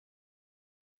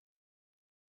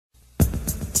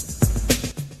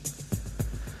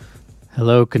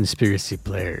Hello, conspiracy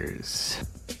players.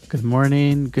 Good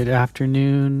morning, good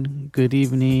afternoon, good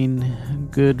evening,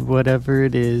 good whatever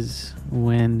it is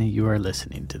when you are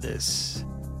listening to this.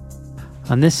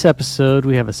 On this episode,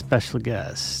 we have a special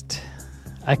guest.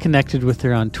 I connected with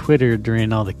her on Twitter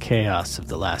during all the chaos of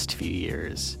the last few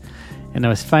years, and I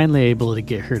was finally able to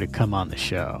get her to come on the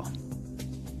show.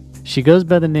 She goes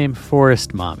by the name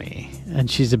Forest Mommy,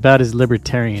 and she's about as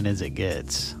libertarian as it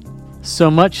gets.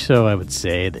 So much so, I would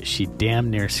say, that she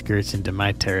damn near skirts into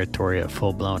my territory of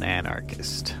full-blown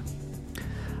anarchist.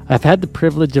 I've had the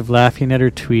privilege of laughing at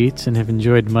her tweets and have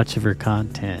enjoyed much of her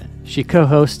content. She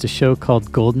co-hosts a show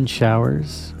called Golden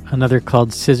Showers, another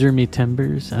called Scissor Me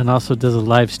Timbers, and also does a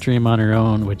live stream on her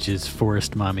own, which is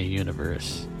Forest Mommy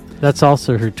Universe. That's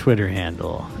also her Twitter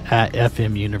handle, at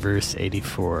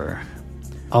FMUniverse84.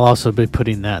 I'll also be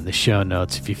putting that in the show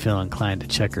notes if you feel inclined to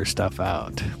check her stuff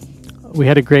out. We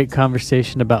had a great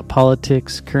conversation about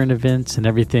politics, current events, and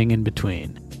everything in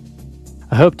between.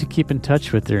 I hope to keep in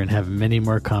touch with her and have many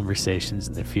more conversations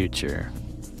in the future.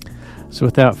 So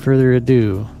without further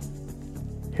ado,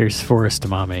 here's Forest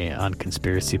Mommy on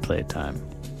Conspiracy Playtime.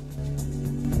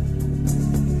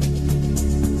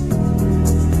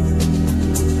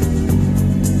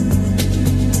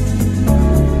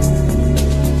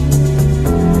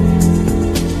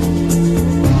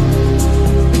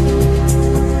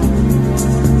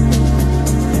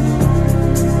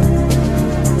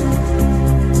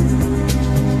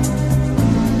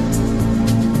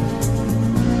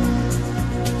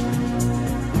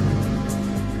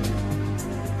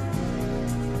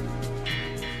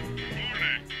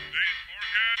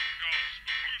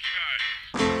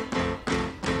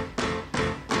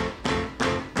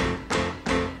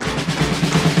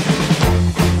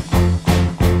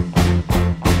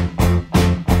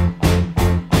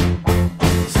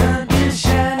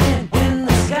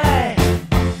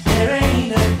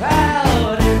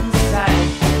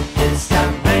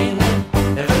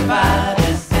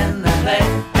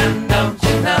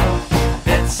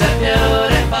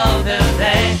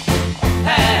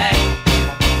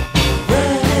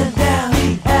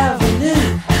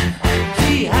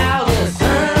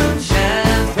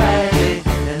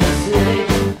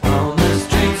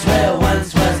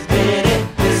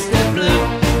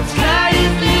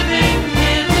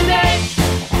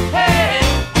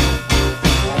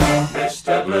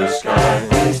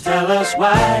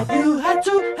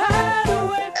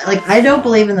 I don't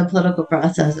believe in the political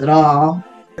process at all.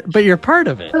 But you're part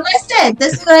of it. But listen,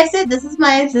 this is what I said. This is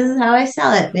how I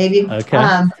sell it, baby. Okay.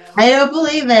 I don't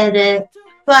believe in it,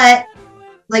 but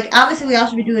obviously we all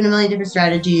should be doing a million different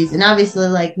strategies, and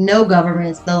obviously no government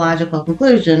is the logical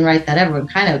conclusion, right? That everyone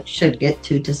kind of should get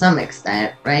to some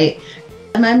extent, right?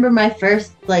 I remember my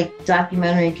first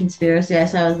documentary conspiracy I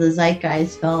saw was the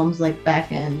Zeitgeist films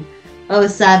back in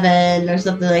 2007 or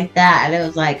something like that, and it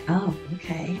was oh,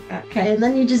 okay, and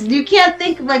then you can't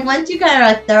think of once you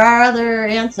kind of there are other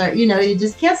answers, you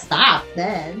just can't stop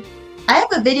then. I have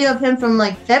a video of him from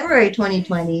February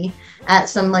 2020 at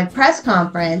some press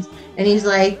conference, and he's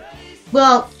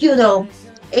well,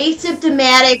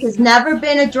 asymptomatic has never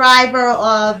been a driver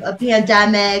of a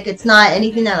pandemic. It's not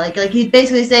anything that he's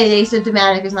basically saying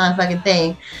asymptomatic is not a fucking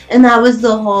thing. And that was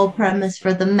the whole premise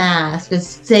for the mask, is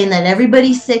saying that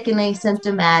everybody's sick and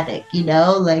asymptomatic,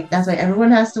 that's why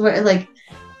everyone has to wear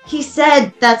he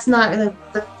said that's not the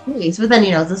case. But then,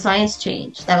 the science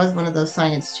changed. That was one of those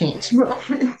science change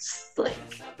moments. Look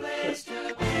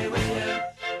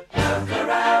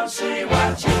around, see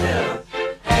what you do.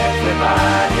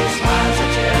 Everybody smiles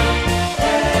at you.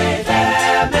 Hey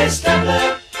there, Mr.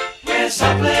 Blue. We're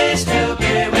so pleased to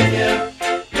be with you.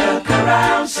 Look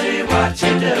around, see what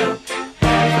you do.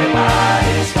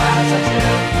 Everybody smiles at you.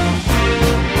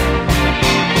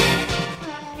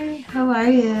 Hi, how are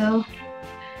you?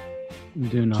 I'm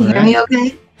doing all right. Can you hear me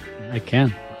okay? I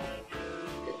can.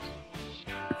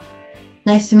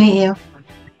 Nice to meet you.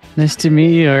 Nice to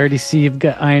meet you. I already see you've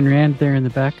got Ayn Rand there in the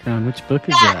background. Which book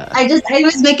is that? I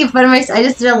was making fun of myself. I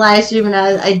just did a live stream and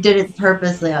I did it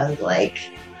purposely. I was okay,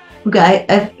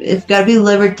 it's got to be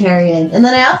libertarian. And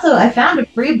then I found a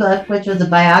free book, which was a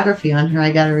biography on her.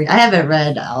 I got to read. I haven't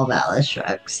read all of Atlas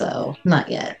Shrugged, so not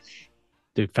yet.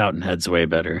 Dude, Fountainhead's way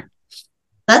better.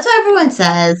 That's what everyone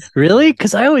says. Really?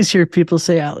 Because I always hear people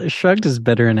say Atlas Shrugged is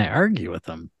better, and I argue with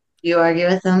them. You argue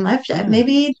with them?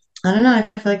 Maybe, I don't know. I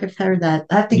feel like I've heard that.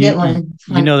 I have to get one.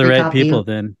 You know the right people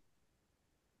then.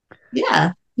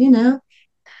 Yeah,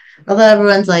 Although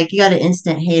everyone's you got an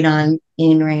instant hate on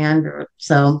Ayn Rand,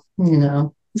 so,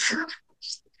 This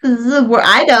is where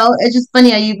I know. It's just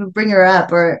funny how you even bring her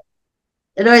up, or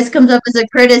it always comes up as a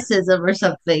criticism or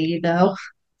something,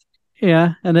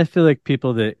 Yeah, and I feel like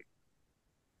people that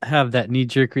have that knee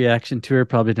jerk reaction to her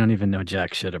probably don't even know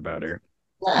jack shit about her.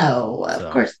 No, of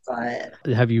So, course not.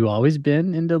 have you always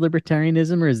been into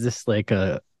libertarianism, or is this like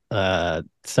a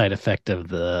side effect of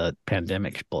the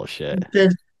pandemic bullshit?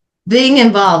 The being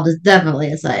involved is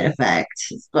definitely a side effect.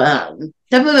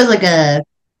 Definitely was like a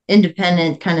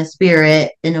independent kind of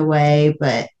spirit in a way,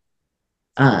 but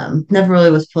never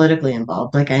really was politically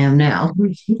involved like I am now.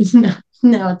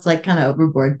 Now it's like kind of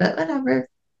overboard, but whatever.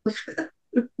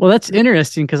 Well, that's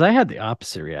interesting because I had the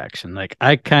opposite reaction. Like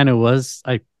I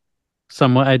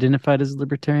somewhat identified as a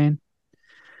libertarian,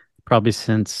 probably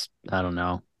since, I don't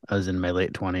know, I was in my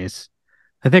late 20s.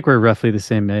 I think we're roughly the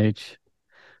same age.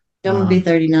 I'm gonna be Um,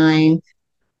 39.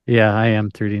 yeah, I am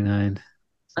 39.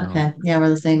 So Okay, yeah, we're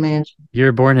the same age. you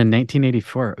were born in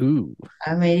 1984. Ooh,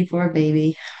 I'm 84,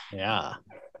 baby. yeah,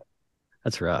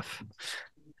 that's rough.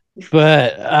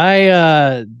 But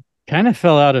I kind of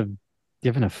fell out of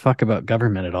giving a fuck about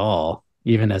government at all,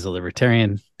 even as a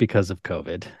libertarian because of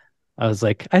COVID. I was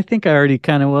like, I think I already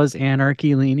kind of was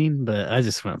anarchy leaning, but I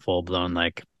just went full blown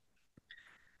like,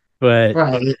 but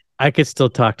Right. I could still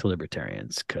talk to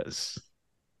libertarians because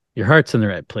your heart's in the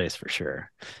right place for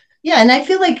sure. Yeah, and I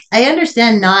feel like I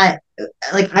understand not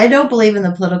like I don't believe in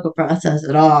the political process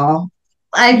at all.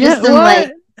 I Yeah, just am like,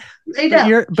 what? I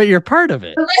know. But you're part of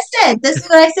it. But I said, this is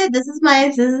what I said. This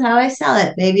is how I sell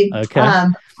it, baby. Okay.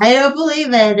 I don't believe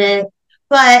in it,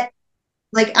 but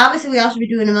like obviously we all should be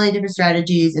doing a million different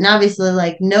strategies, and obviously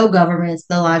like no government's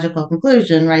the logical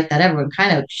conclusion, right? That everyone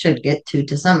kind of should get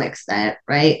to some extent,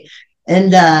 right?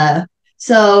 And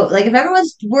so like if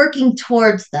everyone's working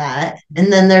towards that,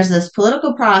 and then there's this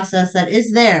political process that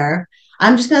is there,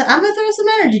 I'm gonna throw some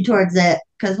energy towards it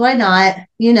because why not?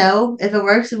 You know, if it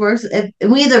works, it works. If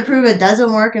we either prove it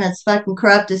doesn't work and it's fucking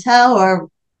corrupt as hell, or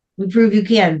we prove you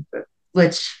can,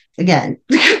 which again,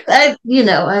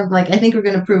 I'm like, I think we're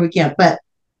going to prove we can't, but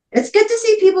it's good to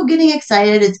see people getting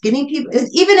excited. It's getting people,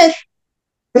 even if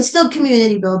it's still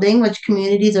community building, which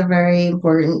communities are very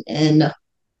important in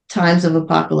times of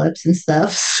apocalypse and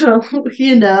stuff. So,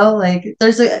 like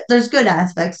there's good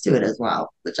aspects to it as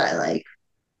well, which I like.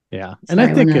 Yeah. And I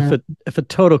Sorry, when think if a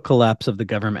total collapse of the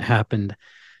government happened,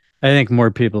 I think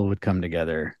more people would come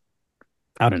together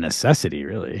out of necessity,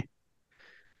 really.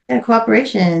 yeah,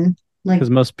 cooperation, like Because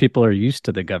most people are used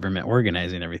to the government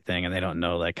organizing everything and they don't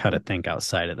know like how to think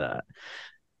outside of that.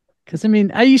 Because I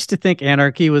mean, I used to think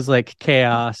anarchy was like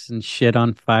chaos and shit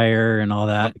on fire and all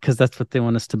that, because that's what they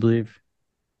want us to believe.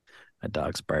 My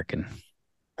dog's barking.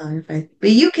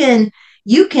 But you can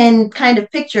kind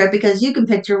of picture it because you can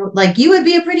picture like you would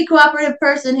be a pretty cooperative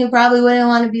person who probably wouldn't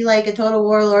want to be like a total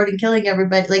warlord and killing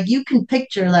everybody. Like you can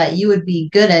picture that you would be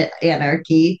good at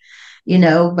anarchy,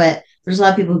 but there's a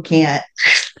lot of people who can't.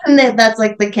 And that's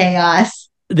like the chaos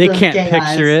They of can't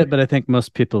picture chaos. it, but I think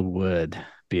most people would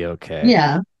be okay.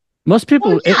 Yeah. Most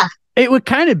Well, people, yeah. it would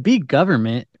kind of be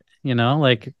government,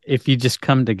 like if you just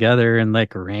come together in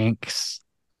like ranks,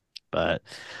 but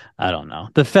I don't know.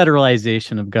 The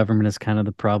federalization of government is kind of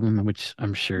the problem, which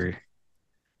I'm sure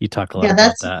you talk a lot Yeah,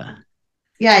 about that's that.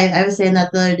 yeah, I was saying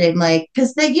that the other day. I'm like,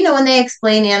 because when they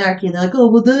explain anarchy, they're like, oh,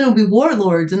 well, then it'll be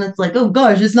warlords. And it's like, oh,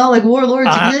 gosh, it's not like warlords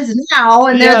Uh, exist now.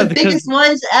 And they're yeah, the because biggest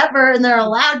ones ever. And they're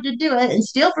allowed to do it and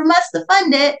steal from us to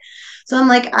fund it. So I'm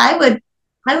like, I would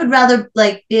rather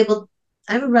like be able,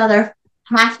 I would rather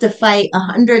have to fight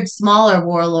 100 smaller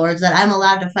warlords that I'm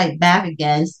allowed to fight back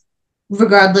against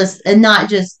regardless, and not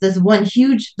just this one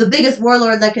huge, the biggest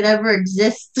warlord that could ever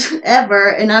exist ever,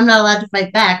 and I'm not allowed to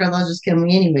fight back or they'll just kill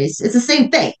me anyways. It's the same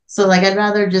thing. So like I'd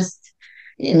rather just,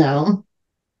 you know,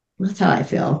 that's how I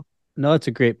feel. no, it's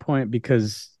a great point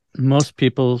because most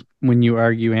people, when you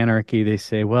argue anarchy, they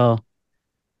say, well,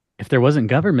 if there wasn't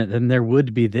government, then there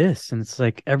would be this. And it's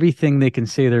like everything they can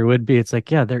say there would be, it's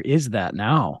like, yeah, there is that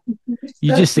now.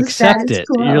 You That's just the accept status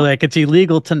it. You're quo. like, it's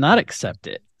illegal to not accept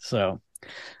it. So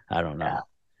I don't Yeah. know.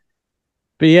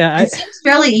 But yeah, It seems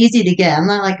fairly easy to get. I'm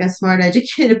not like a smart,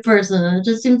 educated person. And it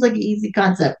just seems like an easy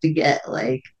concept to get.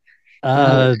 Like,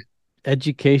 whatever. uh,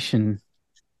 education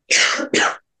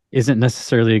isn't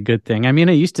necessarily a good thing. I mean,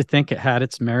 I used to think it had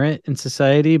its merit in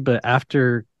society, but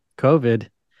after COVID,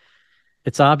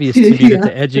 it's obvious to me that Yeah.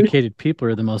 the educated people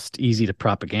are the most easy to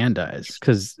propagandize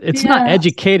because it's not Yeah.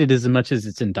 educated as much as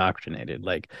it's indoctrinated.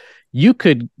 Like you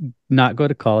could not go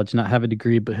to college, not have a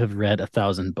degree, but have read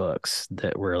 1,000 books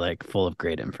that were like full of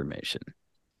great information.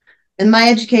 And my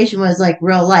education was like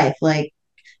real life. Like,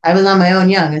 I was on my own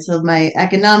young, and so my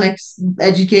economics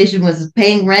education was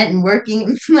paying rent and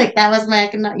working. Like that was my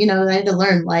I had to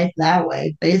learn life that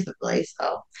way, basically. So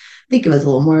I think it was a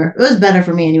little more. It was better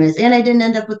for me, anyways. And I didn't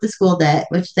end up with the school debt,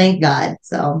 which thank God.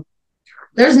 So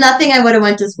There's nothing I would have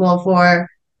went to school for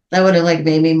that would have like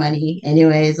made me money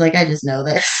anyways. Like I just know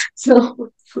this.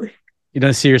 So You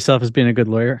don't see yourself as being a good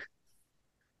lawyer?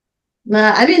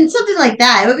 I mean something like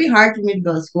that. It would be hard for me to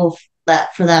go to school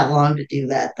for that long to do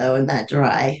that though and that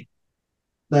dry.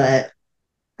 But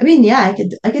I mean, yeah, I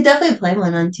could definitely play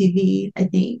one on TV, I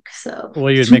think. So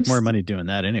Well, you'd make more money doing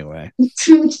that anyway.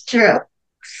 it's true.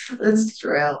 It's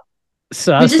true.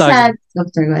 So I We was just talking. had oh,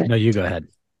 sorry, go ahead. No, you go ahead.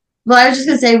 Well, I was just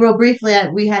gonna say real briefly,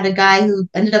 we had a guy who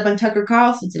ended up on Tucker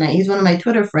Carlson tonight. He's one of my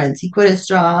Twitter friends. He quit his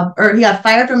job, or he got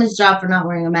fired from his job for not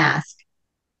wearing a mask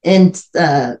in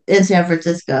San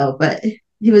Francisco. But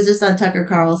he was just on Tucker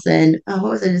Carlson. Oh,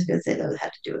 what was I just gonna say that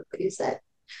had to do with what you said?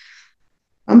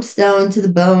 I'm stoned to the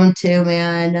bone too,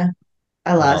 man.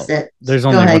 I lost Well, it. there's Go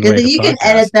only ahead, one way because to you can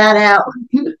edit podcast. that out.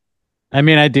 I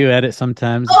mean, I do edit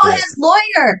sometimes, Oh, but his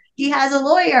lawyer. He has a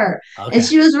lawyer. And okay.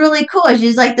 she was really cool.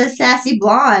 She's like this sassy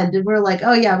blonde. And we're like,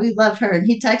 oh, yeah, we love her. And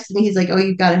he texted me. He's like, oh,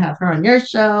 you've got to have her on your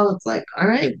show. It's like, all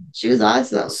right. She was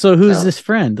awesome. So who's So, this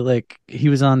friend? Like he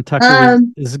was on Tucker.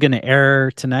 um, This is going to air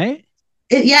tonight?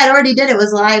 yeah, it already did. It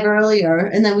was live earlier.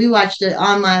 And then we watched it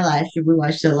on my live stream. We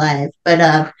watched it live.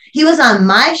 But he was on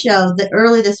my show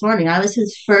early this morning. I was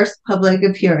his first public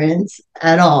appearance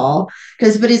at all.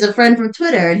 But he's a friend from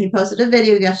Twitter and he posted a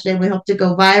video yesterday. And we hope to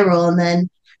go viral. And then,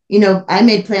 I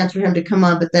made plans for him to come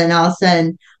on, but then all of a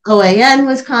sudden OAN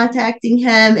was contacting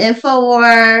him,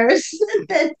 InfoWars,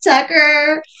 then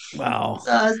Tucker. Wow.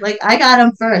 So I was like, I got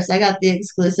him first. I got the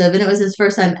exclusive. And it was his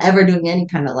first time ever doing any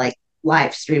kind of like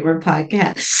live stream or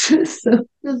podcast. So it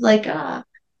was like, ah.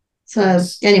 So,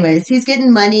 anyways, he's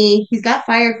getting money. He's got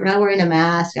fired for not wearing a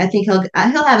mask. I think he'll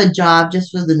have a job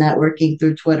just for the networking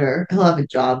through Twitter. He'll have a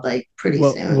job like pretty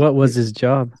soon. What was his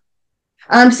job?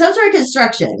 Some sort of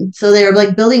construction. So they were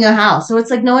like building a house. So it's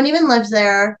like no one even lives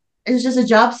there. It's just a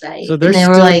job So site. they're And they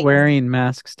were still like, wearing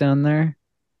masks down there?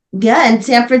 yeah, and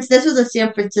San Francisco, this was a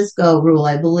San Francisco rule,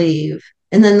 I believe.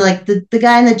 And then like the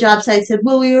guy on the job site said,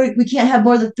 well, we can't have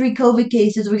more than 3 COVID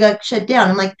cases. We got shut down.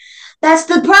 I'm like, that's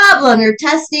the problem. You're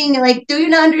testing, like, do you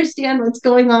not understand what's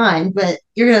going on? But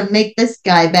you're gonna make this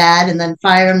guy bad and then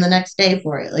fire him the next day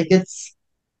for it. Like it's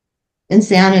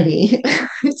insanity.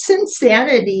 It's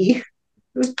insanity.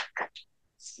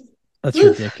 That's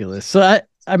ridiculous. So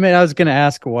I mean, I was going to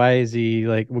ask why is he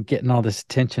like getting all this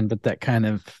attention, but that kind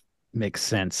of makes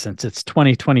sense since it's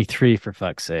 2023 for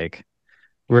fuck's sake.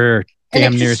 We're And a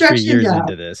damn near 3 construction years job.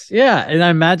 into this. Yeah, and I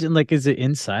imagine like is it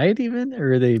inside even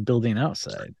or are they building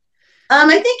outside?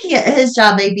 I think his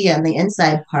job may be on the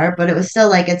inside part, but it was still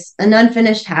like it's an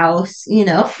unfinished house,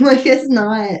 like it's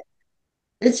not.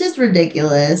 It's just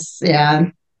ridiculous. Yeah.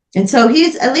 And so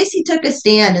at least he took a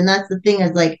stand. And that's the thing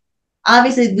is like,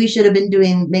 obviously we should have been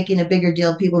making a bigger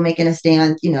deal, people making a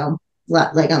stand,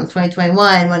 like on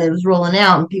 2021 when it was rolling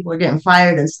out and people were getting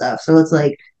fired and stuff. So it's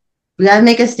like, we got to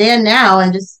make a stand now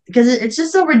and just because it's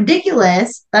just so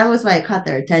ridiculous. That was why it caught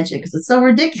their attention because it's so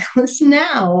ridiculous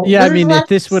now. Yeah, I There's a mean, if lot.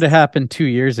 this would have happened 2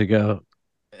 years ago,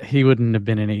 he wouldn't have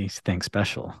been anything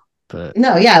special. But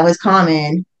No, yeah, it was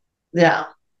common. Yeah.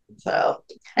 So,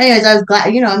 anyways, I was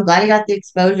glad, I'm glad he got the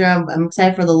exposure. I'm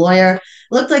excited for the lawyer. It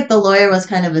looked like the lawyer was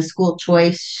kind of a school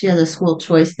choice. She has a school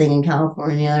choice thing in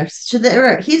California.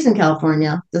 He's in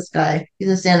California, this guy. He's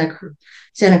in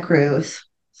Santa Cruz.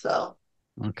 So,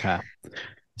 okay.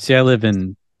 See, I live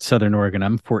in Southern Oregon.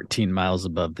 I'm 14 miles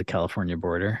above the California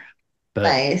border. But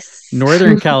nice.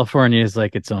 Northern California is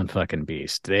like its own fucking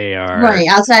beast. They are Right,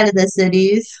 outside of the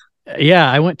cities. Yeah,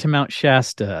 I went to Mount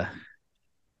Shasta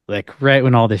like right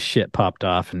when all this shit popped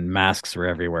off and masks were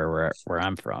everywhere where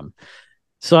I'm from.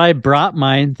 So I brought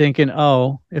mine thinking,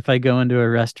 oh, if I go into a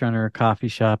restaurant or a coffee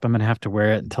shop, I'm gonna have to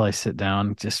wear it until I sit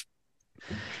down.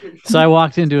 So I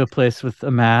walked into a place with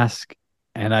a mask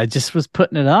and I just was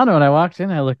putting it on. When I walked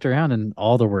in, I looked around and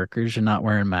all the workers are not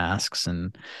wearing masks.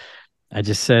 And I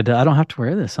just said, I don't have to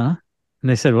wear this, huh? And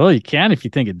they said, well, you can if you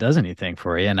think it does anything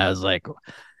for you. And I was like,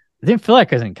 I didn't feel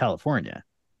like I was in California,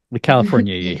 the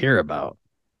California you hear about.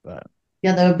 But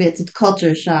Yeah, that would be it's a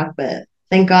culture shock, but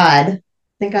thank God.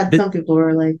 Thank God some people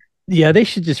were like, yeah, they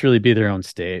should just really be their own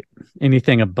state.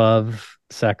 Anything above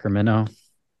Sacramento,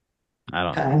 I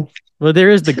don't know. okay. Well, there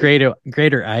is the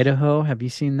Greater Idaho. Have you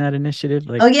seen that initiative?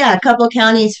 Like, Oh yeah, a couple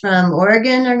counties from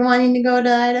Oregon are wanting to go to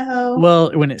Idaho.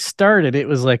 well, when it started, it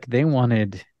was like they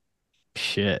wanted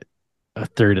shit a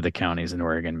third of the counties in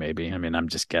Oregon, maybe. I mean, I'm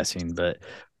just guessing, but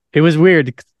it was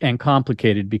weird and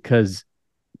complicated because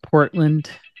Portland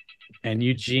and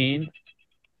Eugene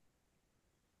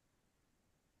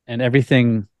and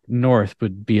everything north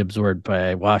would be absorbed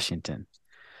by Washington.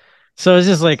 So it's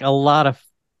just like a lot of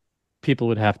people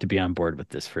would have to be on board with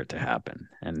this for it to happen.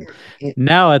 And It-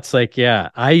 now it's like, yeah,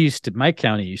 my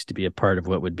county used to be a part of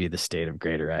what would be the state of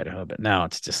Greater Idaho, but now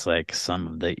it's just like some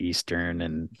of the eastern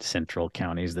and central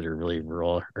counties that are really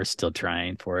rural are still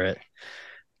trying for it.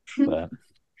 But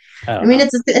I mean, know.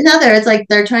 it's like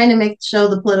they're trying to make show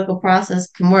the political process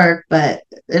can work, but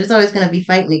there's always going to be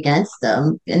fighting against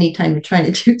them anytime you're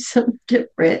trying to do something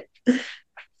different.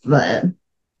 But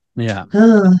Yeah.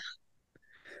 oh,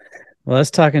 Well, I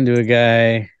was talking to a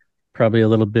guy probably a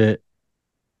little bit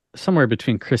somewhere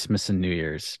between Christmas and New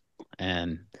Year's.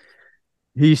 And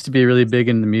he used to be really big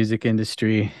in the music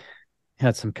industry.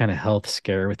 Had some kind of health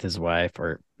scare with his wife,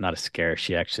 or not a scare.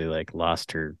 She actually like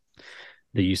lost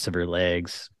the use of her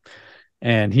legs.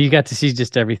 And he got to see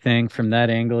just everything from that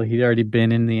angle. He'd already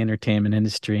been in the entertainment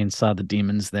industry and saw the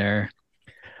demons there.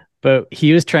 But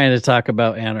he was trying to talk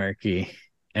about anarchy.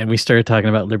 And we started talking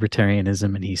about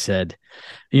libertarianism. And he said,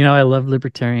 I love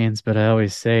libertarians, but I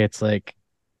always say it's like,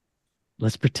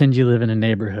 let's pretend you live in a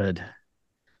neighborhood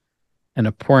and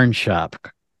a porn shop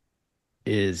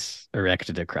is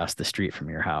erected across the street from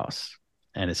your house.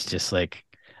 And it's just like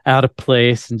out of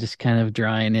place and just kind of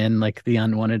drawing in like the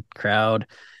unwanted crowd.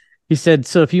 He said,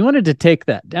 so if you wanted to take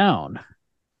that down,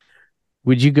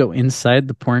 would you go inside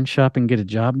the porn shop and get a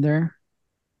job there?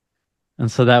 And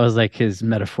so that was like his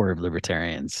metaphor of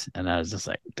libertarians. And I was just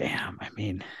like, damn, I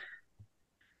mean,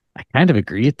 I kind of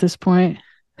agree at this point.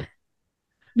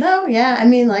 no, yeah. I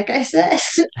mean, like I said,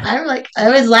 I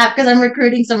always laugh because I'm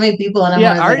recruiting so many people, and I'm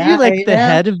always Are like, you like you the know?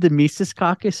 head of the Mises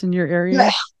caucus in your area?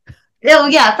 Oh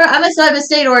yeah, I'm a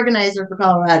state organizer for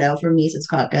Colorado for Mises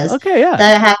Caucus. Okay,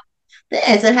 yeah.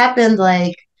 It happened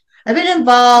like I've been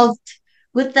involved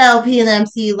with the LP and the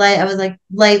MC. Like I was like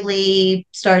lightly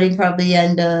starting probably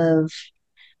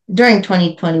during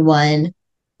 2021,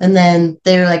 and then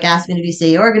they were like asked me to be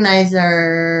state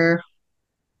organizer.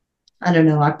 I don't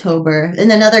know, October.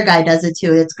 And another guy does it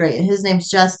too. It's great. His name's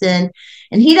Justin.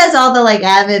 And he does all the like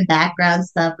admin background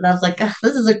stuff. And I was like, oh,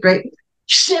 this is a great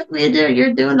shit we do.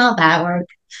 You're doing all that work.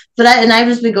 I've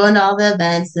just been going to all the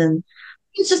events, and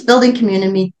it's just building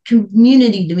community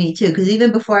to me too. Cause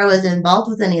even before I was involved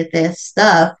with any of this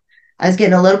stuff, I was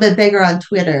getting a little bit bigger on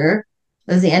Twitter.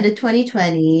 It was the end of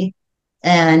 2020.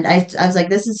 And I was like,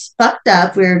 this is fucked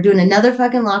up. We were doing another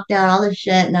fucking lockdown, all this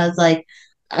shit. And I was like,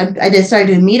 I just started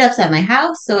doing meetups at my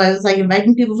house. So I was like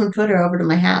inviting people from Twitter over to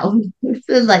my house.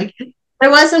 So like there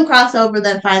was some crossover,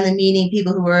 then finally meeting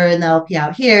people who were in the LP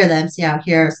out here, the MC out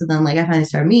here. So then like I finally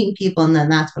started meeting people, and then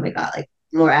that's when I got like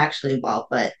more actually involved.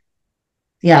 But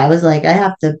yeah, I was like, I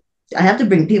have to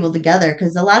bring people together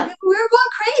because a lot of people we were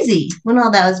going crazy when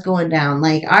all that was going down.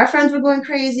 Like our friends were going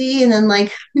crazy, and then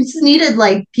like we just needed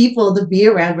like people to be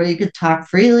around where you could talk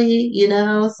freely.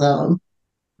 So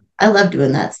I love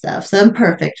doing that stuff. So I'm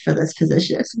perfect for this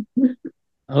position.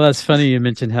 Well, that's funny you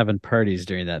mentioned having parties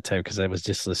during that time because I was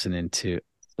just listening to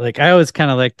like I always kind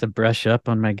of like to brush up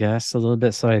on my guests a little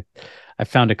bit. So I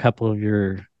found a couple of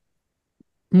your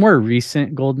more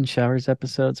recent Golden Showers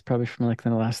episodes, probably from like the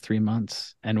last 3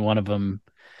 months. And one of them,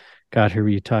 God, who were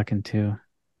you talking to?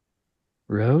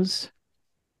 Rose?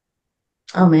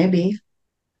 Oh, maybe.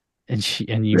 And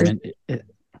you meant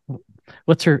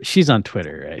what's her? She's on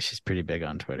Twitter, right? She's pretty big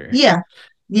on Twitter. Yeah.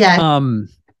 Yeah.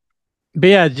 But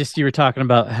yeah, just you were talking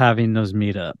about having those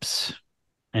meetups,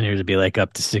 and it would be like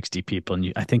up to 60 people,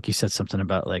 and I think you said something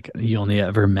about like you only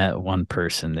ever met one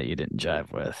person that you didn't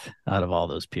jive with out of all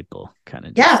those people, kind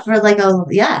of.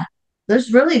 Yeah.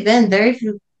 There's really been very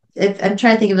few. If I'm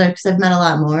trying to think of it, because I've met a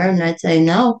lot more, and I'd say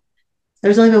no.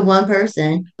 There's only been one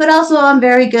person, but also I'm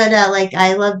very good at like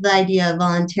I love the idea of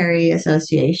voluntary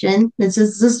association. It's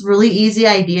just this really easy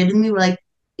idea to me. Where like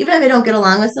even if I don't get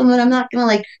along with someone, I'm not gonna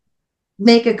like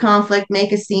make a conflict,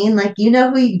 make a scene. Like you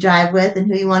know who you drive with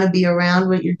and who you want to be around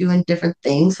when you're doing different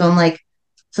things. So I'm like,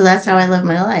 so that's how I live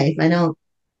my life. I don't,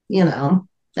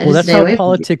 I Well, just that's stay how away from people.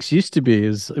 politics used to be.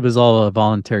 Is it was all a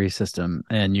voluntary system,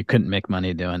 and you couldn't make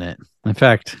money doing it. In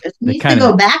fact, It they needs to kind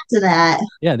go of back to that.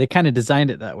 they kind of designed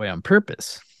it that way on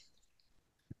purpose.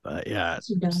 But yeah,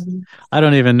 I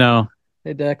don't even know.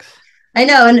 Hey, Dex. I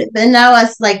know, and now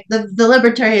us like the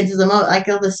libertarians is the most like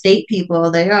all the state people,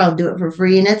 they all do it for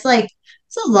free, and it's like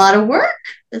it's a lot of work.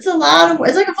 It's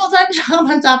like a full time job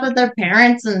on top of their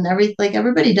parents and everything. Like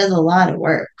everybody does a lot of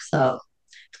work, so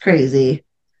it's crazy.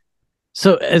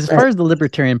 So, as But far as the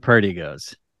Libertarian Party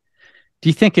goes, do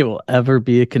you think it will ever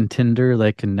be a contender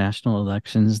like in national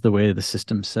elections, the way the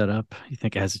system's set up? You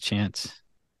think it has a chance?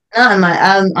 not in my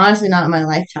honestly not in my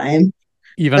lifetime.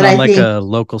 Even But on I like think a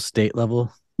local state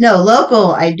level? no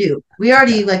local. I do. We Okay.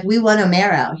 already like we won a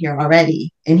mayor out here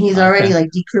already, and he's already Okay. like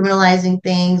decriminalizing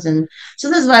things, and so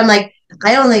this is why I'm like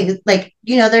I only like,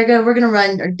 we're gonna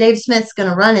run, or Dave Smith's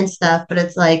gonna run and stuff, but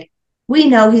it's like we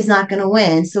know he's not gonna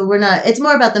win, so we're not. It's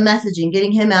more about the messaging,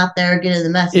 getting him out there, getting the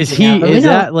messaging out. But we Is know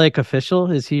that like official?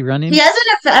 Is he he running? hasn't.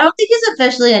 I don't think he's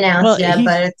officially Well, announced yet, he's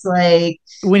but it's like,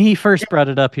 when he first brought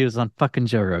it up, he was on fucking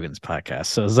Joe Rogan's podcast.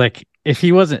 So it was like if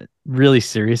he wasn't really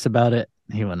serious about it,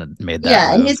 he wouldn't have made that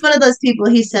yeah, and move. he's one of those people.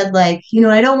 He said like,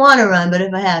 I don't want to run, but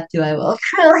if I have to, I will.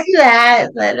 Kind of like that.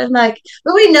 But I'm like,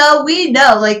 but we know,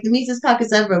 like the Mises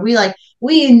Caucus everywhere.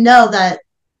 We know that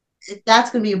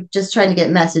that's going to be just trying to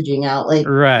get messaging out, like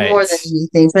more than Right.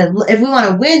 anything. But if we want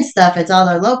to win stuff, it's all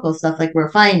our local stuff, like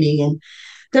we're finding. And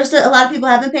there's a lot of people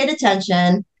haven't paid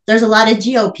attention. There's a lot of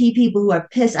GOP people who are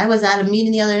pissed. I was at a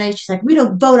meeting the other night. She's like, we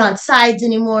don't vote on sides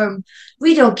anymore.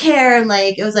 We don't care. And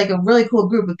like, it was like a really cool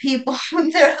group of people.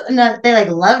 They like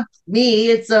loved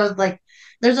me. And so like,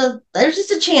 there's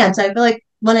just a chance. I feel like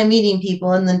when I'm meeting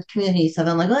people in the community stuff,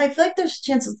 I'm like, well, I feel like there's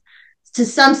chances to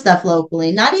some stuff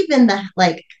locally, not even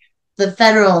the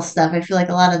federal stuff. I feel like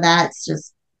a lot of that's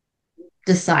just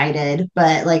decided,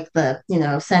 but like the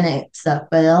Senate stuff,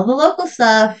 but all the local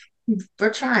stuff,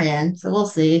 we're trying, so we'll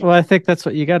see. Well, I think that's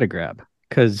what you got to grab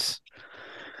because,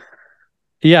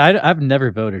 yeah, I've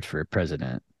never voted for a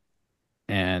president,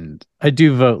 and I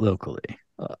do vote locally.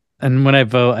 And when I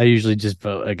vote, I usually just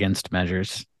vote against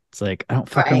measures. It's like I don't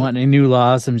fucking Right. want any new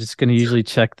laws. I'm just gonna usually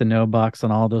check the no box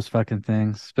on all those fucking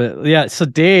things. But yeah, so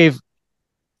Dave,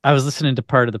 I was listening to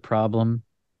Part of the Problem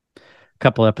a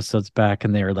couple episodes back,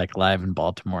 and they were like live in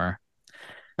Baltimore.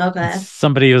 And Okay.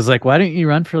 somebody was like, "Why don't you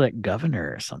run for like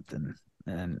governor or something?"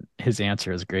 And his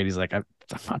answer is great. He's like, I'm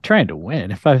not trying to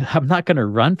win. I'm not going to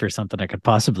run for something I could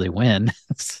possibly win."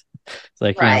 It's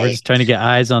like, we're Right. just trying to get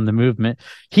eyes on the movement.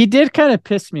 He did kind of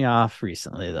piss me off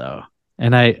recently, though.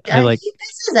 And I Yeah, like, he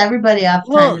pisses everybody off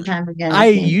time well, and time again, I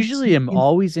it seems. usually am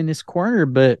always in his corner,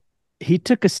 but he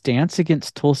took a stance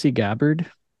against Tulsi Gabbard,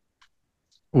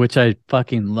 which I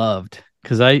fucking loved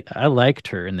because I liked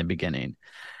her in the beginning.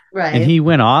 And Right. he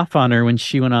went off on her when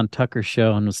she went on Tucker's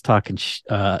show and was talking.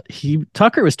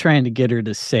 Tucker was trying to get her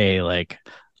to say like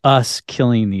us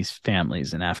killing these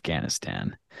families in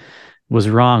Afghanistan was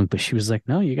wrong, but she was like,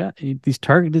 "No, these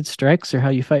targeted strikes are how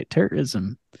you fight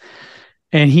terrorism."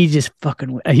 And he just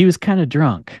he was kind of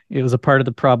drunk. It was a part of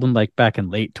the problem, like back in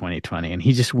late 2020, and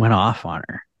he just went off on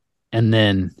her. And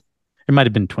then it might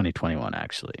have been 2021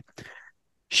 actually.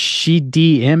 She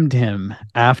DM'd him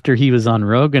after he was on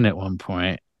Rogan at one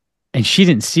point, and she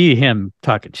didn't see him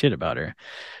talking shit about her.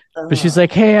 But she's uh,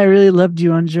 like, "Hey, I really loved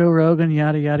you on Joe Rogan,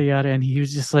 yada yada yada." And he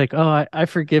was just like, "Oh, I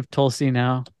forgive Tulsi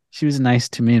now. She was nice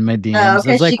to me in my DMs." I was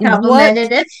because she like, "What?"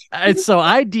 complimented it. And so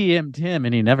I DM'd him,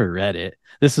 and he never read it.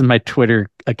 This is my Twitter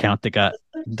account that got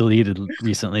deleted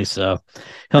recently, so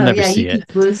he'll Oh never yeah, you see keep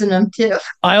it. losing them too.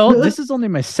 This is only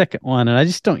my second one, and I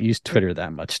just don't use Twitter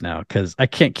that much now because I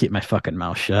can't keep my fucking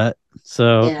mouth shut.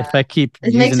 So Yeah, if I keep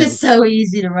it makes using it it, so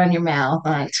easy to run your mouth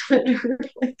on Twitter.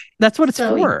 that's what it's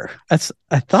So easy. for.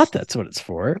 I thought that's what it's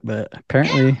for, but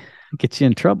apparently it gets you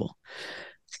in trouble.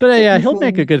 But yeah, he'll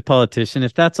make a good politician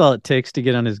if that's all it takes to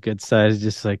get on his good side. Is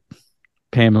just like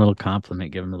pay him a little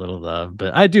compliment, give him a little love.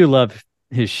 But I do love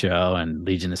his show and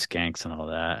Legion of Skanks and all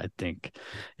that. I think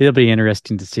it'll be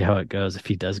interesting to see how it goes if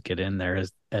he does get in there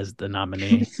as the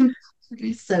nominee.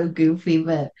 He's so goofy,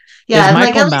 but yeah, Is I'm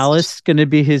like, Michael at least Malice going to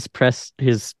be his I press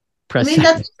mean,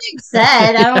 that's secretary? what they've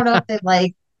said. I don't know Yeah, if they've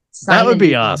like that signed would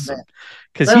be anything, but awesome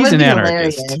because that he's would an be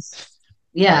anarchist. hilarious.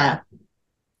 Yeah. Yeah.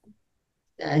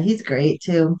 Yeah, he's great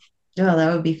too. Oh,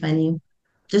 that would be funny.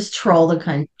 Just troll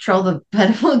the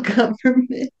federal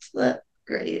government. That's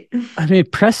great. I mean,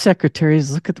 press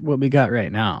secretaries, look at what we got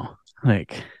right now.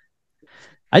 Like,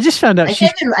 I just found out she's,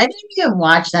 I didn't even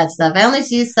watch that stuff. I only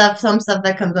see some stuff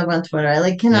that comes up on Twitter. I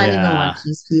like cannot even watch yeah,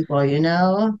 these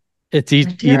people. it's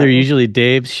They're either terrible. usually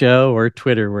Dave's show or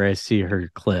Twitter where I see her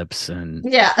clips. And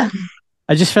Yeah.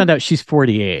 I just found out she's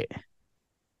 48.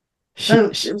 She,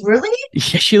 Oh, she, really? yeah,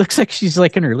 she looks like she's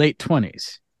like in her late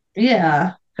 20s.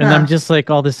 Yeah. And I'm Huh. just like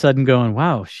all of a sudden going,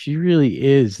 wow, she really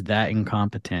is that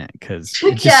incompetent because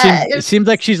Yeah, it seems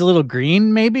like she's a little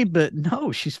green, maybe, but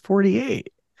no, she's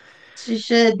 48. she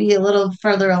should be a little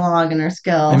further along in her I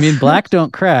skills. mean, black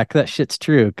don't crack. That shit's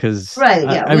true because Right.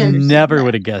 Yeah, I we understand never that.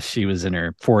 would have guessed she was in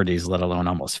her 40s, let alone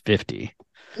almost 50.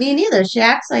 Me neither. She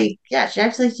acts like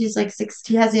she's like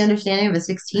 16, has the understanding of a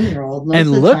 16-year-old most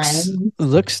And of the time.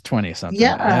 looks 20 something.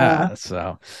 Yeah, Yeah.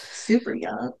 So, super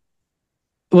young.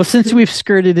 well, since we've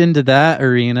skirted into that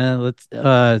arena,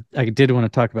 I did want to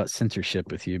talk about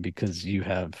censorship with you because you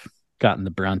have gotten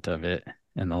the brunt of it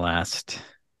in the last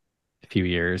few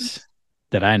years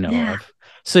that I know Yeah. of.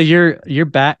 So you're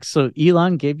back. So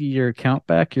Elon gave you your account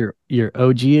back, your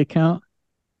OG account.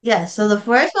 Yeah, so the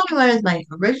first one is my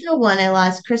original one. I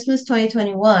lost Christmas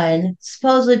 2021,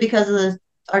 supposedly because of the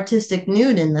artistic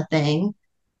nude in the thing.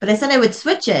 But I said I would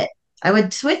switch it. I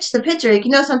would switch the picture. Like,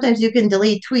 sometimes you can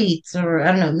delete tweets, or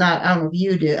I don't know, not I don't know if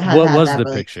you do have What had was that the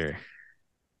really. picture?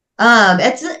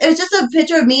 It's just a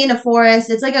picture of me in a forest.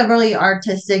 It's like a really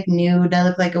artistic nude. I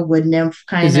look like a wood nymph,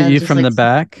 Is kind it of, you just from like the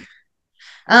back?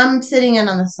 I'm sitting in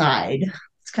on the side.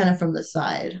 It's kind of from the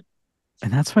side.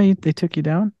 And that's why they took you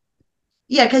down?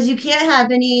 Yeah, because you can't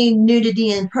have any nudity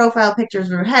in profile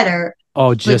pictures or header,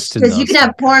 Oh, which just in because you can those.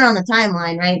 have Okay. porn on the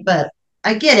timeline, right? But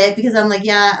I get it because I'm like,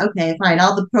 yeah, okay, fine.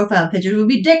 All the profile pictures would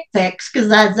be dick pics because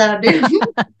that's how dude.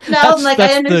 No, I'm like,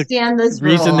 I That's the understand this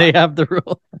reason rule. they have the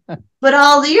rule. But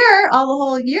all the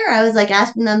whole year, I was like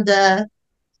asking them to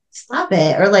stop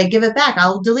it or like give it back.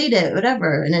 I'll delete it,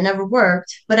 whatever. And it never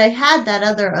worked. But I had that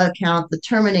other account, the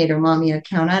Terminator Mommy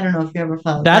account. I don't know if you ever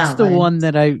followed That's that the one. one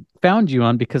that I found you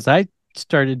on because I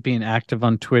started being active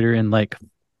on Twitter in like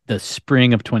the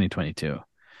spring of 2022.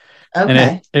 And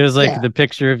Okay. it was like Yeah. the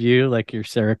picture of you, like you're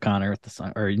Sarah Connor with the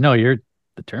sun, or no, you're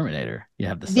the Terminator. You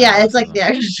have the Yeah, it's sunglasses like on. the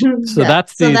actual, So yeah.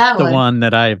 that's So that the one. one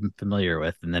that I'm familiar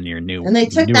with, and then your And they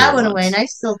took newer that one away, and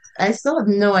ones. I still have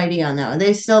no idea on that one.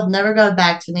 They still have never gone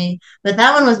back to me. But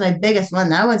that one was my biggest one.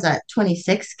 That one's at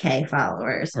 26K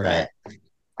followers. Right. But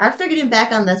after getting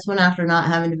back on this one after not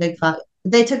having a big follow,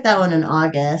 they took that one in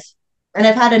August. And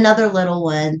I've had another little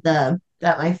one, the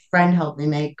that my friend helped me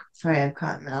make. Sorry, I've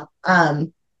caught now.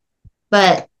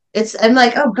 But I'm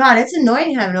like, oh God, it's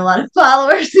annoying having a lot of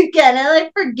followers again. I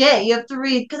like forget you have to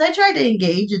read because I try to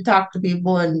engage and talk to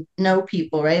people and know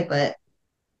people, right? But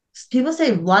people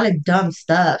say a lot of dumb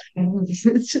stuff.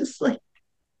 It's just like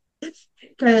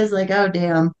I was like, oh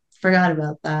damn, forgot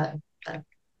about that. But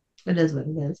it is what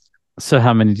it is. So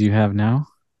how many do you have now?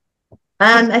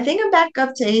 I think I'm back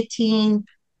up to 18. I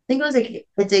think it was like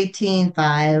it's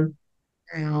 18.5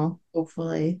 now,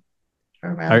 hopefully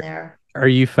around Are there. are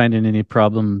you finding any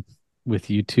problem with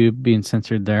YouTube being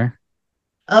censored there?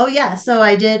 Oh yeah, so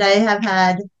I've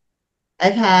had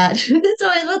it's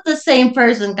always with the same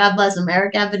person. God bless him,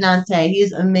 Eric Avenante.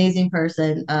 He's an amazing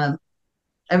person.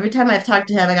 Every time I've talked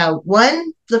to him, I got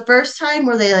one the first time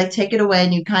where they like take it away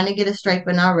and you kind of get a strike,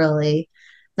 but not really.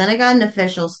 Then I got an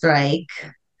official strike,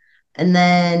 and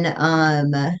then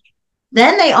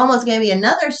they almost gave me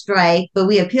another strike, but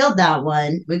we appealed that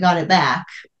one. We got it back.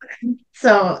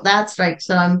 So that strike.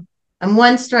 So I'm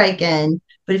one strike in,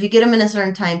 but if you get them in a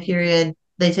certain time period,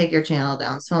 they take your channel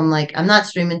down. So I'm like, I'm not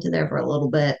streaming to there for a little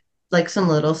bit. Like some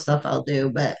little stuff I'll do,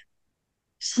 but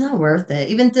it's not worth it.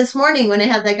 Even this morning when I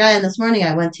had that guy in this morning,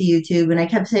 I went to YouTube and I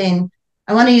kept saying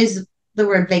I want to use the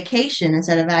word vacation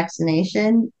instead of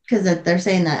vaccination because they're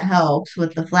saying that helps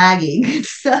with the flagging and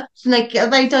stuff. And I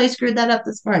totally screwed that up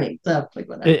this morning. So like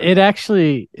whatever. It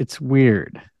actually it's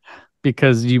weird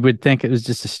because you would think it was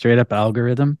just a straight up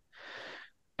algorithm.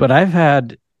 But I've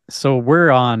had so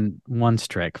we're on one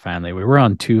strike finally. We were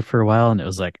on two for a while, and it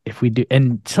was like if we do,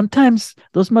 and sometimes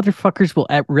those motherfuckers will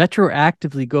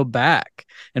retroactively go back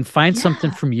and find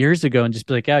something Yeah, from years ago and just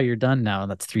be like, "Oh, you're done now."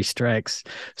 That's three strikes.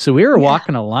 So we were yeah.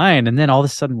 walking a line, and then all of a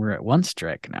sudden we're at one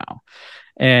strike now.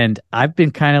 And I've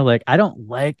been kind of like, I don't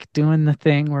like doing the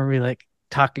thing where we like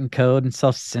talking code and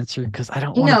self censor because I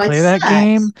don't want to It play that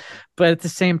game. sucks. But at the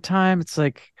same time, it's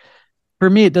like for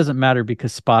me, it doesn't matter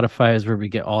because Spotify is where we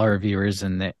get all our viewers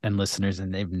and listeners,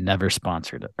 and they've never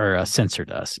sponsored or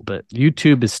censored us. But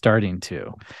YouTube is starting to,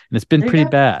 and it's been They're pretty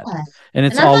gonna do bad. that. And And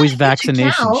it's I'm not always against your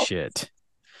vaccination count. shit.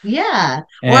 Yeah.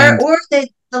 And Or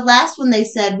the last one they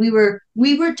said we were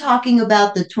talking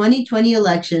about the 2020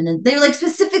 election and they were like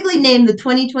specifically named the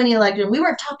 2020 election. We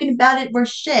weren't talking about it. We're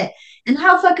shit. And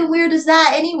how fucking weird is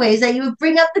that anyways that you would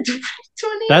bring up the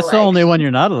 2020 that's the only one election?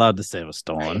 you're not allowed to say was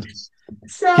stolen. Right.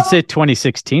 You can say So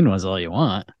 2016 was all you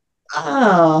want.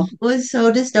 it was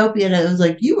so dystopian. It was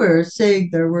like you were saying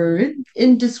there were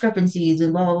indiscrepancies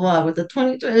and blah blah blah with the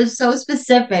 2020. It was so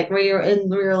specific. We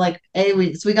were like, hey,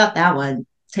 we got that one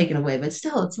taken away, but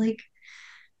still, it's like,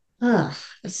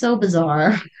 it's so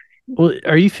bizarre. Well,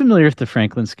 are you familiar with the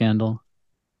Franklin scandal?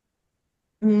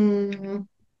 Mm,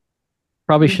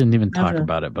 Probably shouldn't even talk never.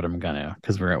 about it, but I'm gonna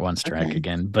because we're at one strike Okay.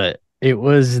 again. But it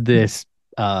was this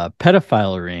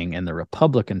pedophile ring in the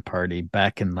Republican Party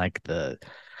back in like the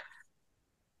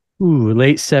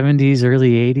late 70s,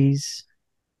 early 80s.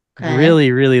 Okay.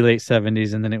 Really, really late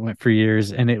 70s. And then it went for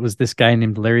years. And it was this guy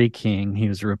named Larry King. He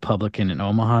was a Republican in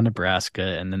Omaha, Nebraska.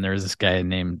 And then there was this guy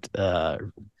named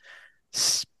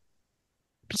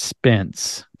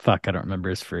Spence. Fuck, I don't remember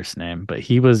his first name, but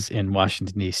he was in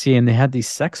Washington, D.C. And they had these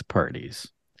sex parties.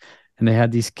 and they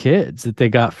had these kids that they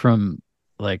got from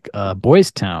like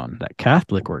Boys Town, that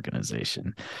Catholic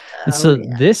organization. And so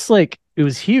yeah. this, like, it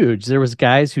was huge. There was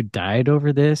guys who died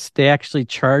over this. They actually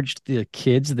charged the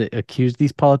kids that accused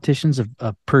these politicians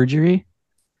of perjury.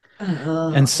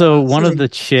 And so one of the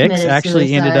chicks committed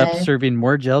actually ended up suicide. serving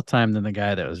more jail time than the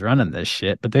guy that was running this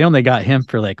shit, but they only got him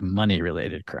for like money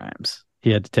related crimes. He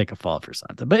had to take a fall for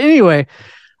something. But anyway,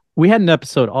 we had an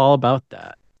episode all about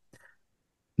that.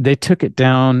 They took it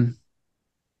down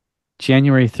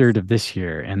January 3rd of this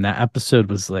year, and that episode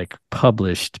was like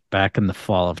published back in the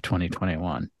fall of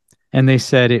 2021. And they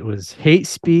said it was hate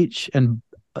speech and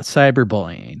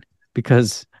cyberbullying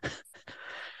because the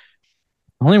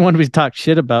only one we talked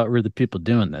shit about were the people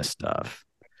doing this stuff.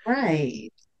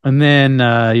 Right. And then,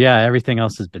 yeah, everything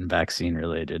else has been vaccine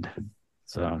related.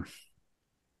 So,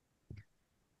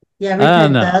 Yeah, I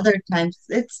don't the know. other times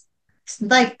it's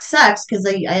like sucks because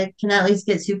I can at least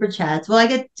get super chats. Well, I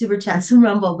get super chats from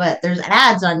Rumble, but there's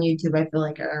ads on YouTube. I feel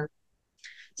like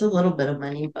it's a little bit of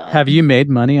money, but Have you made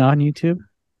money on YouTube?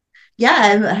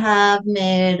 yeah, I have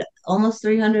made almost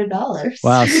 $300.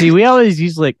 Wow. See, we always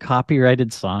use like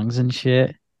copyrighted songs and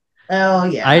shit. Oh I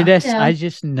yeah, just, yeah. I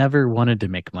just never wanted to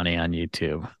make money on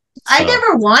YouTube. I So,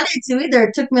 never wanted to either.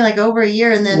 It took me like over a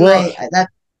year, and then well, my that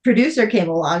producer came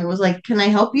along and was like, "Can I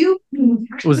help you?"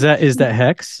 is that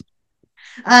Hex?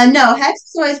 No, Hex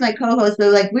is always my co-host,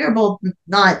 but like we were both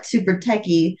not super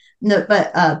techie. No,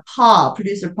 but Paul,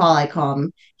 producer Paul, I call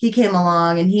him. He came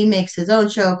along and he makes his own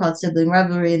show called Sibling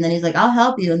Revelry, and then he's like, "I'll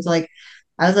help you." And so like,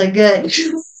 I was like, "Good."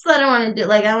 So I don't want to do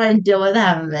like I want to deal with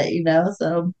half of it, you know.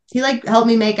 So he like helped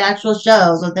me make actual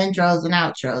shows with intros and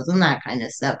outros and that kind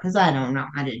of stuff because I don't know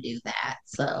how to do that.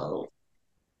 So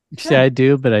See, yeah, I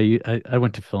do, but I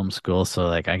went to film school, so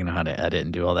like I know how to edit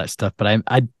and do all that stuff. But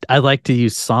I like to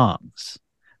use songs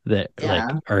that like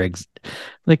yeah. are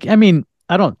like, I mean,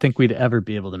 I don't think we'd ever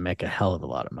be able to make a hell of a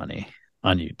lot of money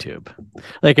on YouTube.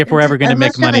 Like if we're ever going to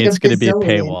Unless make you have money, like a it's going to be a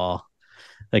bazillion. paywall,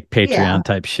 like Yeah. Patreon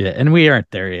type shit. And we aren't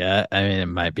there yet. I mean, it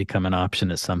might become an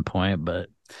option at some point, but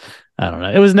I don't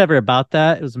know. It was never about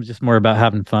that. It was just more about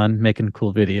having fun, making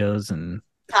cool videos and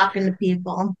Talking to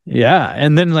people. yeah.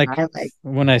 And then like I like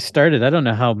when I started, I don't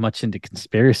know how much into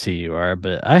conspiracy you are,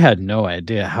 but I had no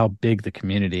idea how big the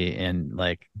community and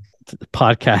like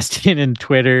podcasting and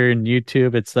Twitter and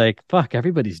YouTube, it's like, fuck,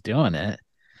 everybody's doing it.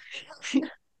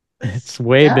 It's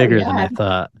way oh bigger than yeah. I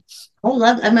thought.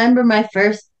 I remember my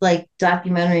first like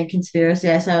documentary conspiracy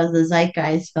I saw was the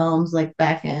Zeitgeist films like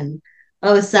back in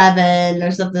 '07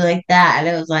 or something like that. And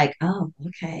it was like, oh,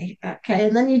 okay, okay.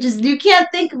 And then you can't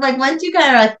think like once you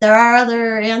kind of like there are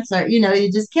other answers,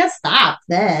 you just can't stop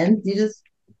then.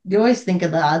 You always think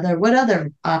of the other what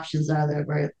other options are there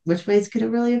where which ways could it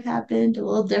really have happened? A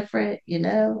little different.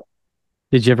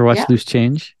 Did you ever Yeah. watch Loose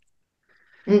Change?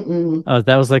 Mm-mm. Oh,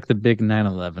 that was like the big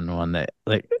 9/11 one that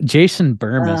like Jason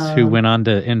Burmis, who Um, went on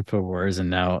to InfoWars,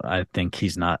 and now I think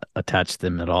he's not attached to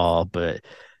them at all, but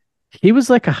he was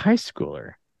like a high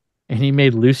schooler and he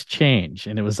made Loose Change,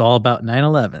 and it was all about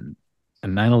 9/11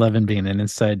 and 9/11 being an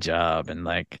inside job. And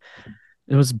like,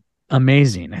 it was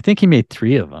amazing. I think he made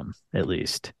three of them at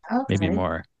least, maybe okay.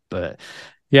 more. But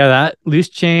yeah, that Loose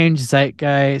Change,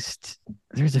 Zeitgeist.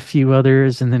 There's a few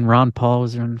others, and then Ron Paul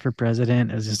was running for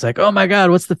president. It was just like, oh my God,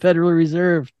 what's the Federal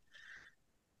Reserve?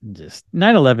 And just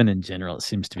 9/11 in general, it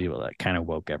seems to be what like kind of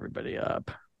woke everybody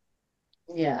up.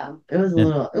 Yeah, And it was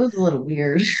a little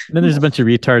weird. then there's a bunch of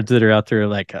retards that are out there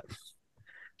like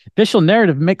official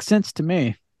narrative makes sense to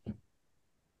me.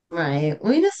 Right.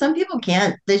 Well, some people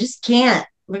can't. They just can't.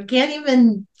 We can't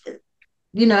even,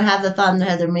 have the thought in their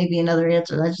head there may be another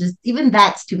answer. That's just even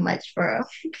that's too much for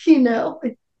them, you know.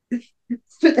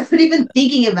 Without even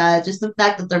thinking about it, just the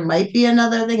fact that there might be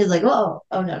another thing is like, oh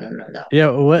no, no, no, no. Yeah,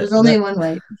 There's only one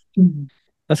way.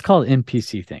 that's called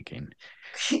NPC thinking.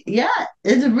 Yeah,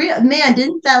 it's a real man.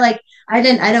 Didn't that like I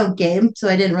don't game, so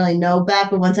I didn't really know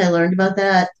back. But once I learned about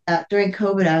that during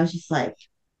COVID, I was just like,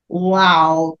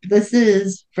 wow, this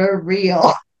is for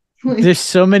real. There's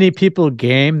so many people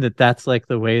game that's like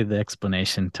the way the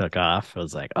explanation took off. I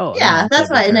was like, oh, they're Yeah, gonna play that's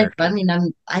the why. And I character. mean,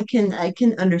 I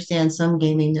can understand some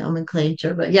gaming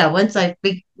nomenclature, but yeah, once I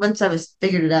was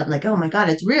figured it out, I'm like, oh my god,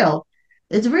 it's real.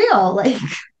 Like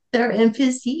they're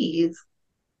NPCs.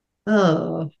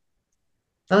 Oh,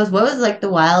 what was like the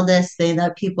wildest thing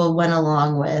that people went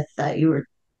along with that you were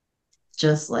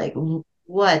just like,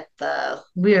 what the?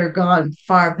 We are gone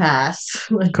far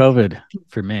past. Like, COVID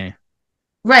for me.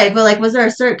 right, but like, was there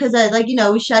a certain because like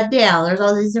we shut down. There's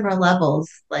all these different levels.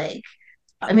 Like,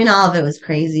 I mean, all of it was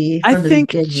crazy I from the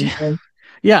think, beginning. But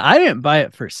yeah, I didn't buy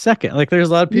it for a second. Like, there's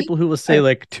a lot of me, people who will say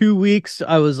like 2 weeks.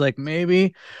 I was like,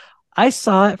 maybe. I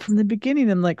saw it from the beginning.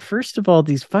 And like, first of all,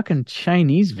 these fucking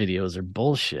Chinese videos are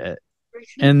bullshit.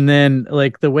 And then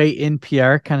like the way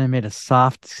NPR kind of made a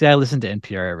soft, see, I listen to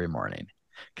NPR every morning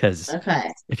because Okay.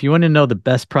 if you want to know the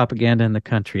best propaganda in the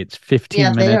country, it's 15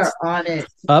 Yeah, they minutes are on it.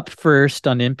 up first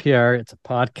on NPR. It's a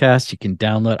podcast you can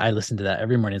download. I listen to that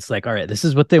every morning. It's like, all right, this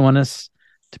is what they want us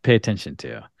to pay attention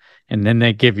to. And then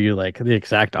they give you like the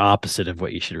exact opposite of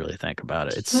what you should really think about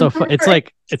it. It's so fun. It's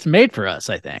like it's made for us,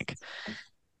 I think.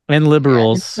 And Yeah,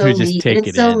 liberals who just take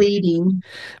it in. leading.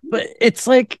 But it's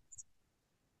like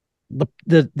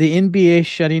the NBA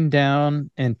shutting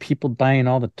down and people buying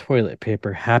all the toilet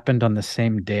paper happened on the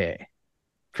same day.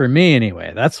 For me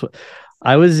anyway. That's what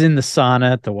I was in the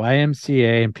sauna at the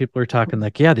YMCA and people were talking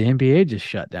like, yeah, the NBA just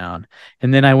shut down.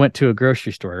 And then I went to a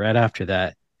grocery store right after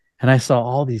that and I saw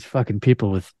all these fucking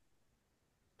people with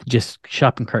just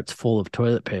shopping carts full of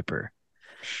toilet paper.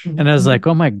 And I was like,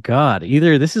 oh my God,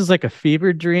 either this is like a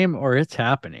fever dream or it's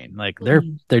happening. Like they're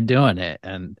doing it.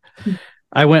 And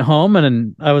I went home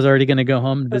and I was already going to go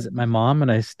home and visit my mom.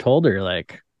 And I told her,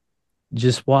 like,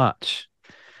 just watch.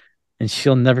 And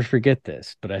she'll never forget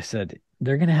this. But I said,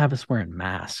 they're going to have us wearing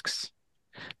masks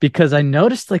because I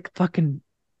noticed like fucking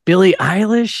Billie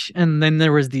Eilish. And then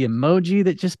there was the emoji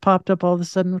that just popped up all of a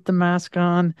sudden with the mask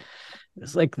on.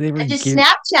 It's like they were And just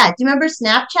Snapchat. Do you remember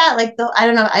Snapchat? Like I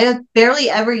don't know. I barely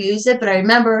ever use it, but I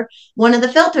remember one of the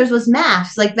filters was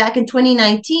masks, like back in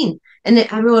 2019, and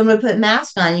everyone would put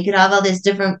masks on. You could have all these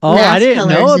different mask I didn't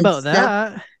colors know and about stuff.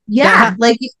 that. Yeah,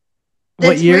 like what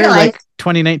that's year? real. Like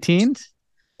 2019?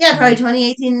 Yeah, probably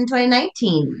 2018 and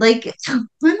 2019. Like, wasn't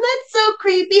that so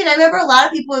creepy? And I remember a lot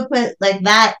of people would put like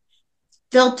that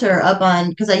filter up on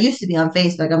because I used to be on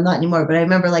Facebook. I'm not anymore, but I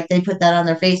remember like they put that on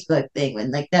their Facebook thing when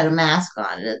like they had a mask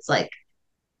on, and it's like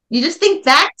you just think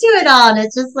back to it all, and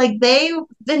it's just like they've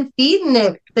been feeding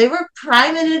it. They were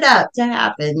priming it up to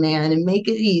happen, man, and make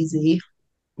it easy.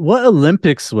 What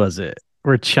Olympics was it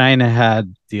where China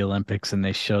had the Olympics and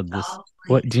they showed this? Oh,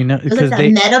 What do you know? was it Because that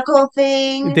medical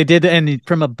thing? they did, and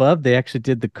from above they actually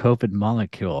did the COVID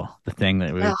molecule, the thing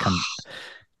that would come.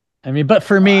 I mean, but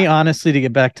for me, honestly, to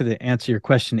get back to the answer your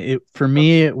question, it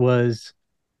was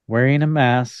wearing a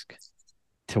mask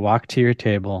to walk to your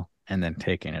table and then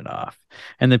taking it off.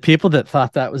 And the people that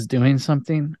thought that was doing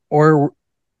something, or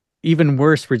even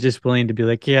worse, were just willing to be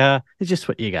like, yeah, it's just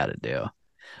what you got to do.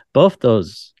 Both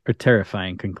those are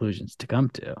terrifying conclusions to come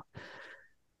to.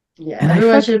 Yeah, and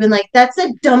everyone should have been like, that's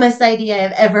the dumbest idea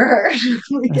I've ever heard.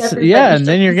 Like, yeah, and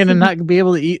then you're going to not be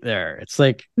able to eat there. It's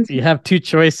like you have two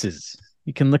choices.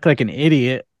 You can look like an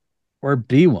idiot or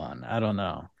be one. I don't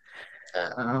know.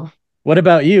 What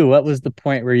about you? What was the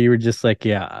point where you were just like,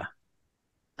 yeah?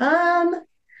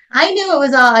 I knew it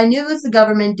was all. I knew it was the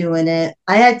government doing it.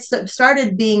 I had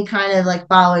started being kind of like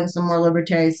following some more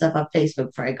libertarian stuff on Facebook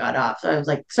before I got off. So I was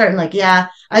like, starting like, yeah,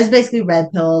 I was basically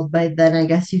red pilled by then. I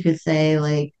guess you could say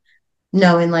like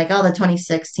knowing like all the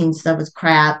 2016 stuff was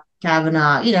crap.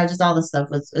 Kavanaugh, just all the stuff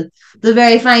was the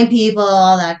very fine people,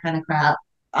 all that kind of crap.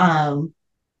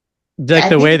 Like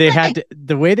the way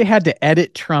they had to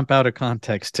edit Trump out of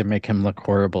context to make him look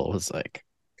horrible was like,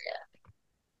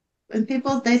 and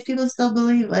these people still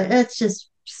believe it. It's just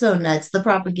so nuts, the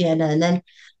propaganda. And then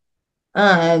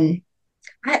I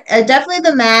definitely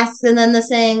the masks, and then the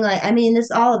saying like, I mean,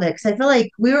 this all of it, because I feel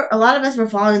like a lot of us were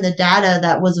following the data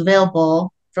that was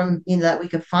available from that we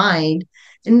could find,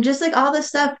 and just like all the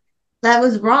stuff that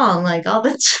was wrong, like all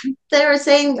the they were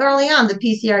saying early on the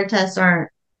PCR tests aren't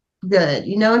good,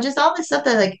 and just all this stuff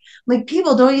that like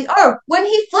people don't use. Or when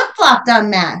he flip flopped on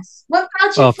masks, what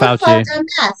Fauci flip flopped on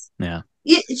masks? Yeah.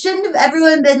 Shouldn't have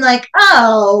everyone been like,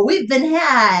 oh, we've been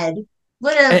had.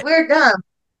 We're dumb.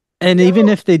 And even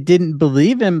if they didn't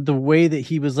believe him, the way that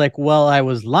he was like, well, I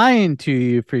was lying to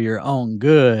you for your own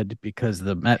good because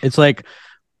it's like,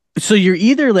 so you're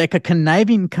either like a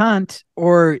conniving cunt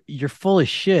or you're full of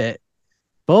shit.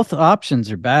 Both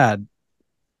options are bad.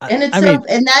 And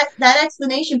and that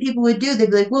explanation people would do,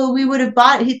 they'd be like, well, we would have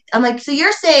bought it. I'm like, so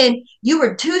you're saying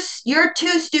you're too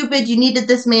stupid. You needed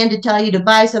this man to tell you to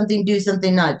buy something, do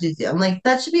something, not do something. I'm like,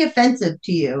 that should be offensive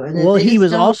to you. And well, he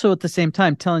was also at the same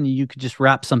time telling you could just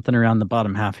wrap something around the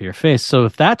bottom half of your face. So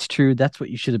if that's true, that's what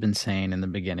you should have been saying in the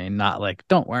beginning, not like,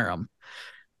 don't wear them.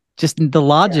 Just the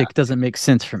logic doesn't make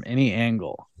sense from any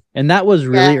angle. And that was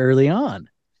really early on.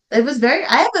 It was I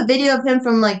have a video of him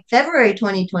from like February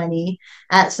 2020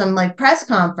 at some like press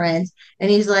conference.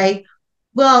 And he's like,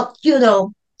 well,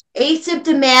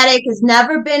 asymptomatic, has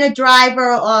never been a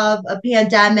driver of a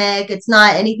pandemic. It's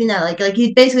not anything that like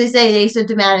he's basically saying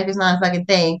asymptomatic is not a fucking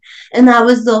thing. And that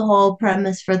was the whole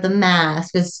premise for the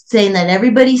mask, is saying that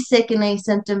everybody's sick and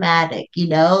asymptomatic,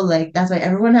 like that's why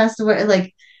everyone has to wear,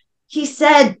 like he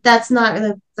said that's not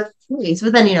the case.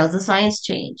 But then, the science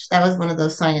changed. That was one of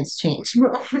those science change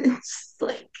moments.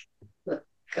 Like,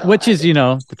 oh, Which is,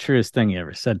 God. the truest thing you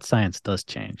ever said. Science does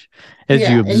change as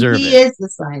Yeah, you and observe he it. is the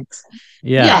science.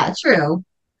 Yeah. Yeah, true.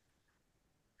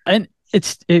 And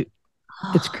it's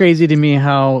crazy to me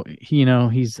how,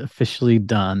 he's officially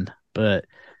done. But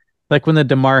like when the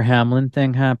Damar Hamlin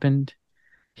thing happened,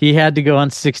 he had to go on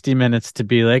 60 Minutes to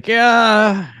be like,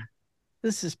 yeah,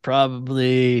 this is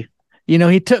probably,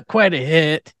 he took quite a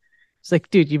hit. It's like,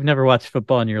 dude, you've never watched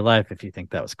football in your life if you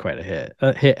think that was quite a hit.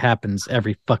 A hit happens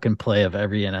every fucking play of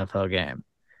every NFL game.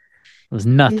 It was He's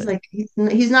nothing. like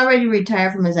he's not ready to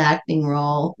retire from his acting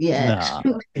role yet.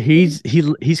 No, he's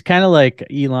kind of like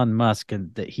Elon Musk,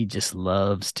 and that he just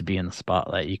loves to be in the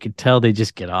spotlight. You could tell they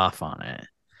just get off on it.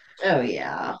 Oh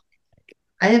yeah.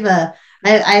 I have a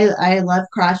I love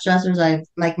cross dressers. I've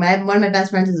like my one of my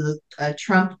best friends is a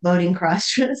Trump voting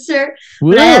cross dresser.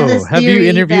 But I have Whoa, this have you theory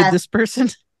interviewed that, this person?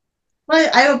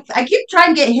 well, I keep trying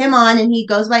to get him on, and he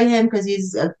goes by him because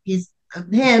he's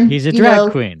him, He's a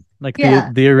drag queen, like the Yeah,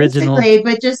 the original basically,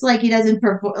 but just like he doesn't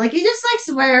perform, like he just likes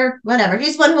to wear whatever.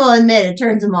 He's one who will admit it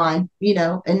turns him on,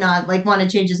 and not like want to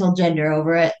change his whole gender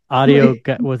over it. audio.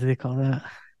 What do they call that?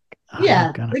 Audio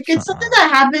Yeah, gun or like it's something. something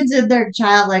that happens in their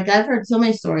child. Like I've heard so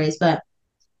many stories, but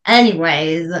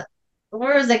anyways,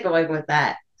 where is it going with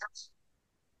that?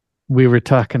 We were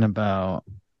talking about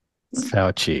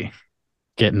Fauci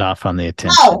getting off on the Oh,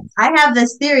 attention. I have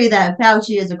this theory that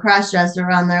Fauci is a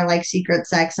crossdresser on their like secret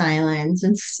sex islands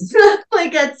and stuff.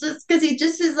 Like it's just because he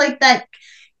just is like that.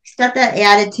 He's got that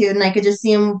attitude, and I could just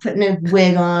see him putting a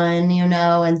wig on,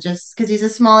 and just because he's a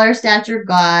smaller stature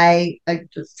guy. I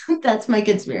just that's my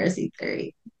conspiracy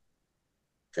theory.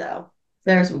 So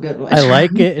there's a good I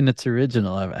like one. it and it's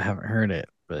original. I haven't heard it,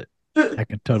 but I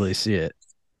can totally see it.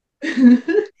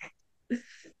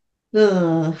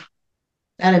 Ugh.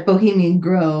 At a Bohemian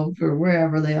Grove or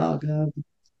wherever they all go.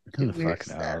 Who Do the weird fuck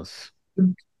stuff. knows?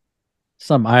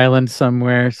 Some island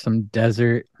somewhere, some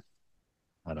desert.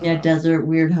 I don't Yeah, know. desert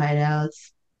weird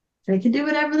hideouts. They can do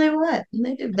whatever they want. And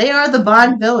they do. They are the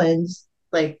Bond villains.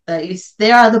 Like that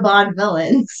they are the Bond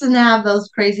villains and have those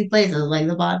crazy places like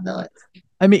the Bond villains.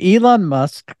 I mean, Elon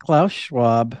Musk, Klaus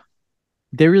Schwab,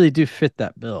 they really do fit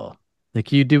that bill.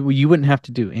 Like you wouldn't have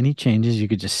to do any changes. You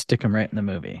could just stick them right in the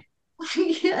movie.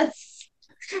 Yes.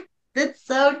 It's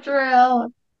so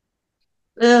true.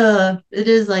 Ugh, it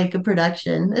is like a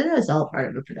production. It is all part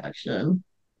of a production.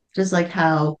 Just like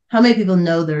how many people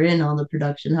know they're in all the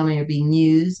production, how many are being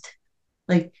used,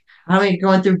 like how many are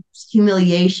going through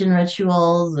humiliation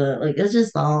rituals, like it's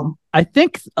just all. I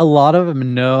think a lot of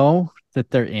them know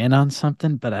that they're in on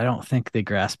something, but I don't think they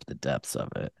grasp the depths of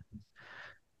it.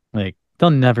 Like they'll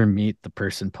never meet the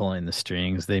person pulling the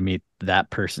strings. They meet that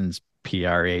person's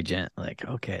PR agent. Like,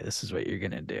 okay, this is what you're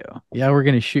gonna do. Yeah, we're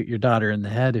gonna shoot your daughter in the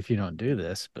head if you don't do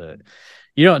this, but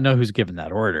you don't know who's giving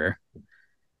that order.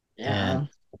 Yeah. And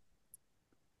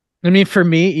I mean, for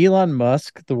me, Elon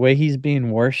Musk, the way he's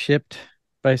being worshipped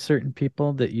by certain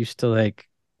people that used to like,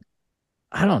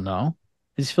 I don't know.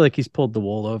 I just feel like he's pulled the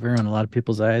wool over on a lot of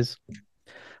people's eyes.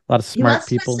 A lot of He smart wants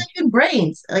to put people. stuff in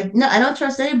brains. Like, no, I don't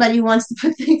trust anybody who wants to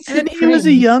put things in And he was a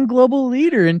brains. young global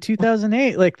leader in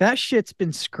 2008. Like that shit's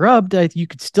been scrubbed. You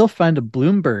could still find a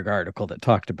Bloomberg article that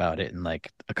talked about it in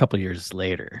like a couple years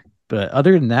later. But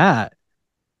other than that,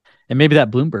 and maybe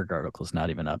that Bloomberg article is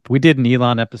not even up. We did an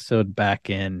Elon episode back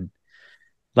in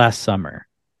last summer,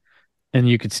 and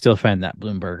you could still find that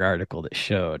Bloomberg article that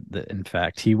showed that, in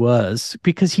fact, he was,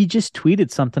 because he just tweeted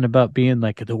something about being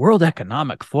like the World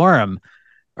Economic Forum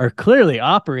are clearly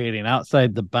operating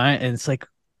outside the bind. And it's like,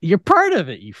 you're part of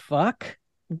it, you fuck.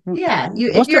 Yeah,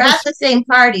 if Most you're of at us. the same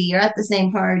party, you're at the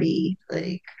same party.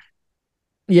 Like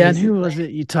Yeah. And who basically. was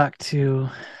it you talked to?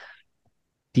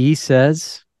 D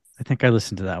says, I think I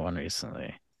listened to that one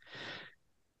recently.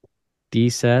 D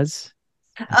says,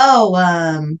 Oh,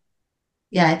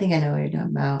 yeah, I think I know what you're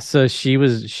talking about. so she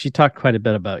talked quite a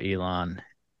bit about Elon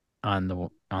on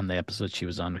the episode she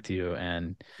was on with you,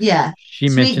 and Yeah, she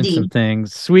Sweet mentioned some D.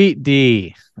 things. Sweet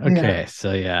D. Yeah. Okay,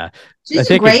 so yeah, I She's a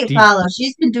think a great deep. follow.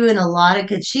 She's been doing a lot of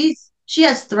good. She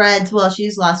has threads. Well,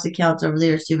 she's lost accounts over the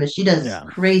years too, but she does Yeah.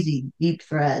 crazy deep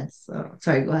threads. So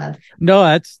sorry, go ahead.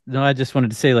 No, no. I just wanted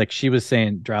to say, like, she was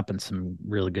saying, dropping some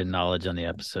really good knowledge on the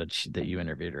episode that you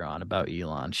interviewed her on about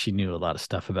Elon. She knew a lot of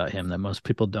stuff about him that most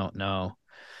people don't know,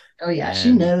 Oh yeah, she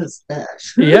and knows that.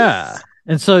 yeah,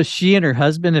 And so she and her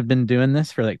husband have been doing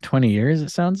this for like 20 years, it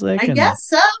sounds like. I And guess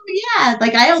so. Yeah.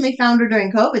 Like I only found her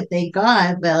during COVID, thank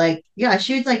God. But like, yeah,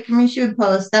 she was like, I mean, she would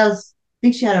post. That was, I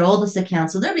think she had her oldest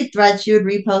account. So there'd be threads she would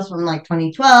repost from like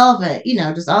 2012,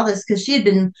 just all this because she had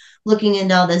been looking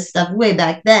into all this stuff way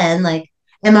back then, like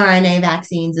mRNA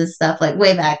vaccines and stuff, like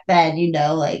way back then,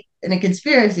 like in a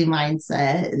conspiracy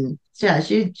mindset. And yeah,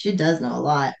 she does know a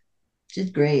lot. She's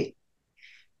great.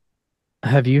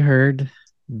 have you heard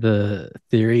the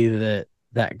theory that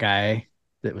that guy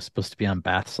that was supposed to be on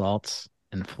bath salts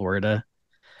in Florida?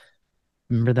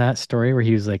 Remember that story where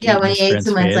he was like Yeah, eating when his he ate friend's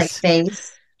someone's like face?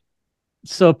 face.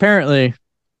 So apparently,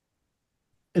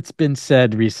 it's been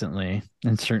said recently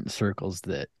in certain circles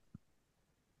that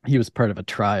he was part of a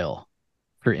trial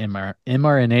for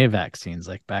mRNA vaccines.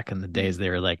 Like back in the days, they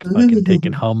were like fucking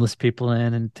taking homeless people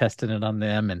in and testing it on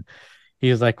them. And he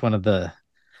was like one of the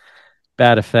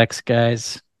bad effects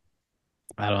guys.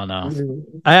 I don't know.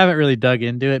 I haven't really dug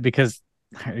into it because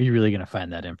are you really going to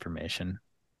find that information?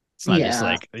 It's not just Yeah.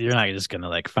 like you're not just going to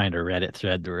like find a Reddit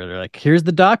thread where they're like, here's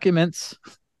the documents.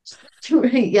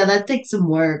 Yeah, that takes some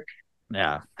work.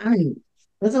 Yeah. I mean,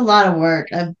 that's a lot of work.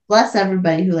 I bless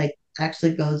everybody who like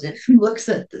actually goes in and looks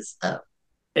at this stuff.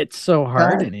 It's so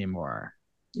hard But anymore.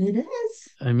 it is.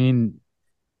 I mean,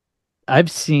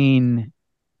 I've seen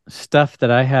stuff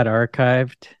that I had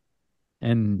archived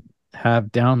and have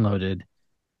downloaded,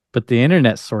 but the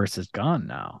internet source is gone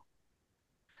now.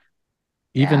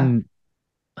 Yeah. Even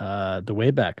the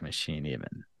Wayback Machine,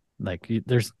 even like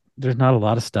there's not a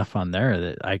lot of stuff on there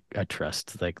that I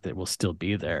trust like that will still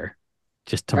be there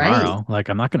just Right. tomorrow. Like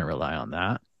I'm not going to rely on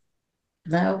that.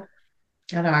 No.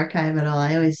 Gotta archive it all.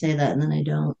 I always say that and then I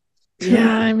don't.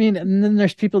 Yeah, I mean, and then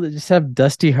there's people that just have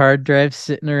dusty hard drives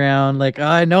sitting around, like, oh,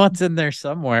 I know it's in there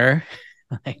somewhere.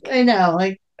 Like, I know.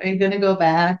 Like, are you gonna go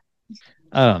back?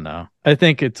 I don't know. I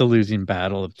think it's a losing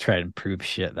battle to try and prove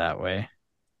shit that way.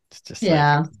 It's just like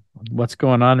Yeah. what's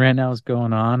going on right now is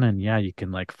going on, and yeah, you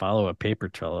can like follow a paper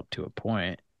trail up to a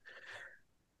point,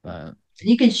 but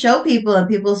You can show people and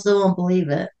people still won't believe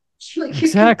it. Like you can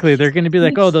exactly, they're going to be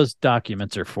like, oh, those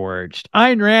documents are forged.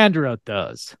 Ayn Rand wrote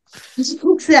those.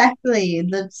 exactly.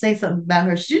 Let's say something about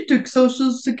her. She took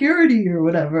Social Security or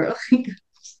whatever. Like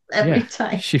every Yeah,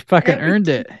 time. she fucking Every earned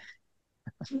it.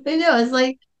 I know. It's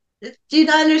like, do you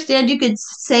not understand? You could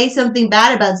say something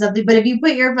bad about something, but if you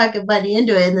put your fucking money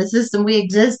into it in the system we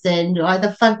exist in, why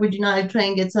the fuck would you not try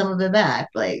and get some of it back?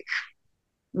 Like,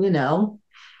 you know?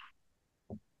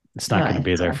 It's not going to Right.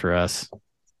 be there So, for us.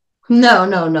 no,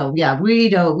 no, no. Yeah, we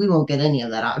don't. We won't get any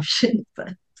of that option.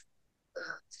 But,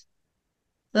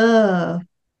 uh,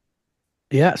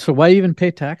 Yeah, so why even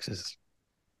pay taxes?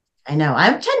 I know.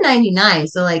 I'm 1099,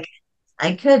 so like,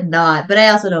 I could not, but I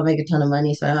also don't make a ton of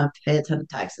money, so I don't have to pay a ton of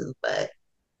taxes. But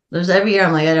there's every year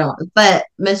I'm like, I don't. But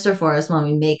Mr. Forest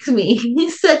Mommy makes me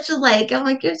he's such a like. I'm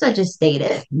like, you're such a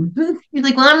status. He's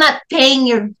like, well, I'm not paying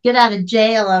your get out of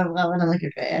jail. And I'm like,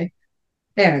 okay,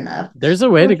 fair enough. There's a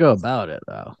way to go about it,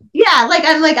 though. Yeah, like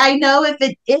I'm like, I know if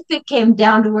it came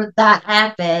down to where that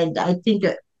happened, I think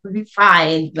it would be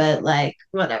fine. But like,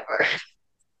 whatever.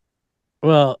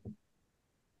 Well,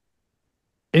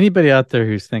 anybody out there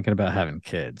who's thinking about having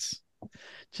kids,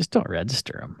 just don't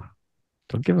register them.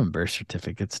 Don't give them birth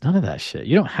certificates. None of that shit.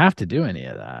 You don't have to do any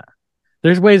of that.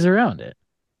 There's ways around it.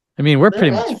 I mean, we're There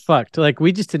pretty much is. fucked. Like,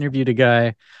 we just interviewed a guy.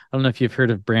 I don't know if you've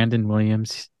heard of Brandon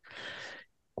Williams.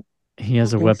 He I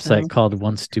has don't a think website so. called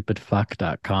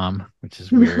onestupidfuck.com, which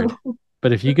is weird.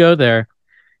 But if you go there,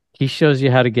 he shows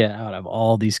you how to get out of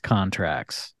all these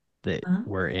contracts that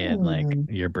were in, like Oh.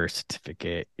 your birth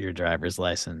certificate, your driver's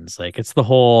license. Like, it's the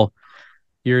whole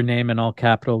your name in all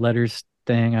capital letters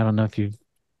thing. I don't know if you've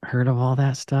heard of all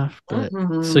that stuff, but so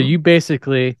Mm-mm. you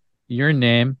basically, your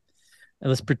name, and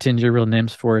let's pretend your real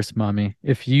name's Forrest Mommy.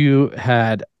 If you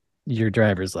had your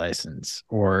driver's license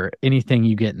or anything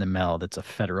you get in the mail that's a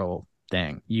federal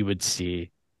thing, you would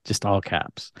see just all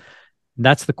caps.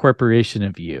 That's the corporation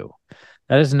of you.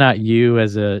 That is not you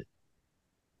as a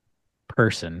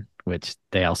person, which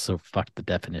they also fucked the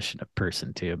definition of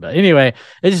person too. But anyway,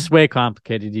 it's just way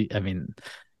complicated. I mean,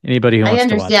 anybody who I wants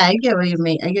to understand. watch. I get what you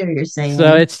mean. I get what you're So saying.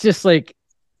 it's just like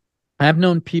I've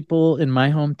known people in my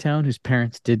hometown whose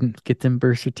parents didn't get them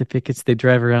birth certificates. They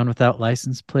drive around without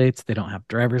license plates. They don't have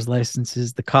driver's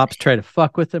licenses. The cops try to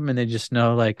fuck with them and they just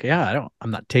know like, yeah,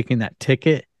 I'm not taking that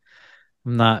ticket.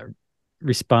 I'm not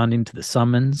responding to the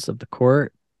summons of the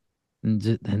court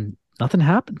and nothing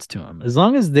happens to them as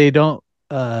long as they don't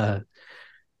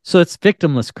so it's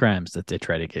victimless crimes that they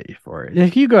try to get you for.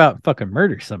 If you go out and fucking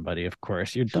murder somebody, of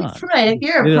course, you're done. Right. If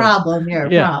you're They a don't, problem, you're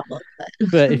a yeah. problem.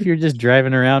 But if you're just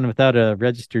driving around without a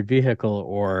registered vehicle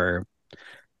or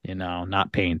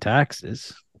not paying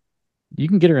taxes. You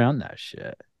can get around that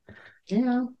shit.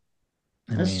 Yeah,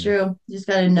 I that's mean, true. You just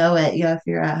got to know it. You got to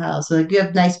figure out how. So like, you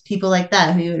have nice people like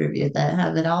that who you interviewed that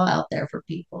have it all out there for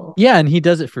people. yeah, and he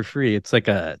does it for free. It's like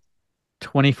a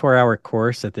 24-hour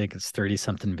course. I think it's 30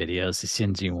 something videos. He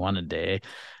sends you one a day.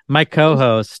 My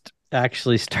co-host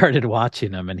actually started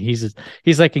watching him, and he's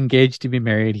like engaged to be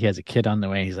married. He has a kid on the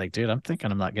way. He's like, dude, I'm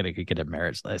thinking I'm not gonna get a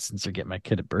marriage license or get my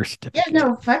kid a birth Yeah, certificate.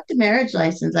 no, fuck the marriage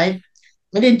license. I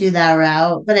didn't do that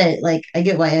route, but I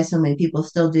get why so many people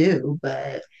still do,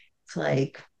 but it's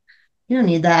like you don't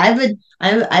need that.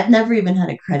 I've never even had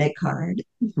a credit card.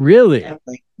 Really? I'm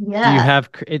like, Do you yeah. have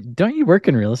don't you work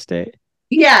in real estate?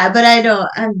 Yeah, but I don't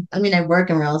I mean I work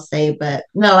in real estate, but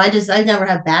no, I never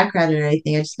had bad credit or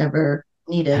anything. I just never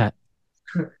needed Ha-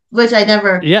 which I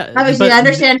never yeah, obviously but I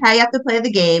understand how you have to play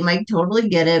the game. I totally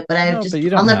get it, but no, but you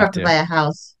I'll don't never have have to buy to. a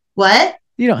house. What?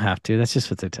 You don't have to. That's just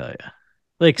what they tell you.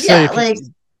 Like, so Yeah, if like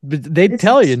but they it's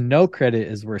tell you no credit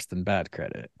is worse than bad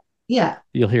credit. yeah.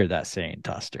 You'll hear that saying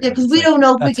tossed Yeah, around. because It's we like, don't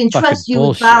know if we that's can fucking trust you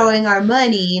with bullshit. borrowing our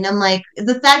money. And I'm like,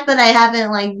 the fact that I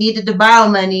haven't like needed to borrow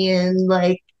money and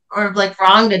like or like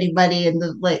wronged anybody and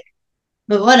the like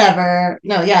but whatever.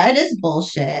 No, yeah, it is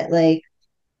bullshit. Like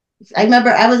I remember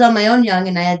I was on my own young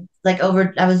and I had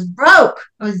I was broke.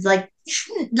 I was like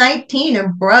 19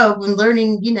 and broke and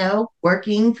learning,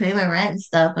 working, paying my rent and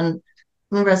stuff. And I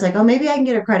remember I was like, oh, maybe I can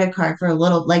get a credit card for a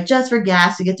little, like just for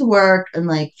gas to get to work and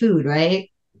like food, right?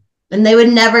 And they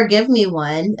would never give me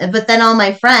one. But then all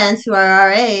my friends who are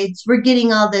our age were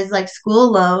getting all this like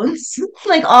school loans,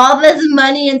 like all this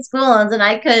money in school loans. And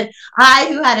I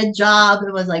who had a job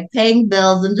and was like paying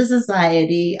bills into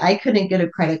society, I couldn't get a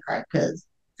credit card because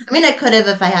I mean, I could have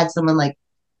if I had someone like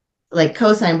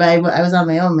co-sign, but I was on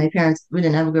my own. My parents, we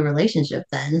didn't have a good relationship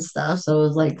then and stuff. So it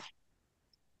was like,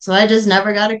 so I just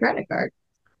never got a credit card.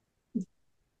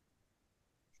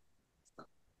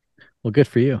 Well, good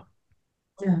for you.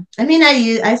 Yeah. I mean,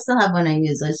 I still have one I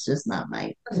use. It's just not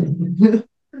mine.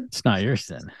 It's not yours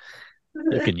then.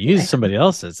 You can use somebody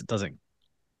else's. It doesn't It's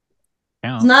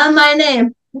count. not my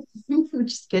name.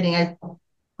 Just kidding.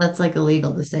 That's like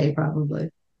illegal to say, probably.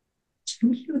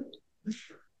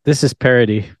 This is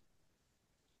parody.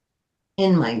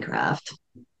 In Minecraft.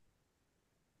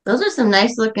 Those are some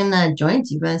nice looking joints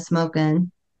you've been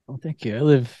smoking. Well, thank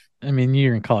you. I mean,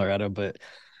 you're in Colorado, but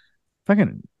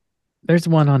fucking, there's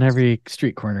one on every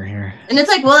street corner here. And it's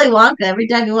like Willy Wonka. Every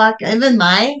time you walk, even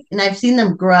mine, and I've seen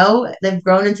them grow. They've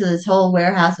grown into this whole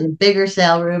warehouse and a bigger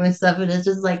sale room and stuff. And it's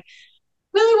just like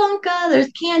Willy Wonka.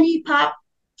 There's candy pop,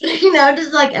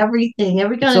 just like everything,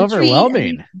 every It's kind of treat.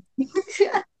 overwhelming. It's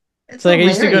It's like I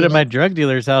used to go to hilarious. my drug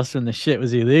dealer's house when the shit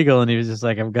was illegal, and he was just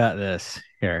like, "I've got this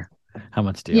here. How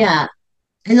much do you want?" Yeah.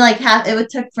 And like it would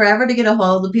take forever to get a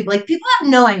hold of people. Like people have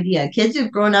no idea. Kids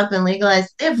who've grown up and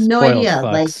legalized, they have no Spoiled idea.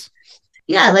 Like, fucks.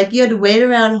 yeah, like you had to wait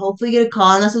around, hopefully get a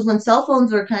call. And this was when cell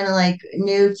phones were kind of like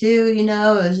new too, It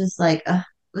was just like it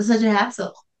was such a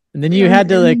hassle. And then you had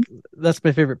to And that's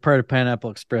my favorite part of Pineapple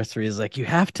Express 3 is like you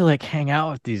have to like hang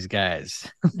out with these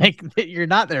guys. Like you're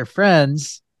not their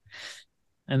friends.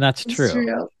 And that's it's true.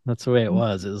 true. That's the way it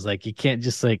was. It was like you can't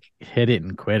just like hit it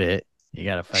and quit it. You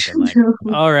gotta fucking like,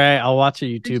 all right, I'll watch a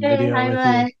YouTube Okay, video hi, with you.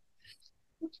 bye.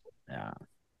 Yeah.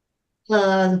 Well,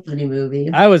 that was a funny movie.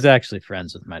 I was actually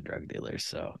friends with my drug dealers,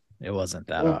 so it wasn't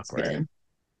that That's awkward. good.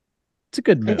 It's a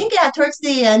good I move. think yeah, towards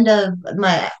the end of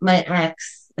my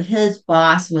ex, his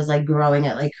boss was like growing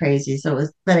it like crazy, so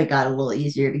then it got a little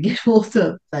easier to get hold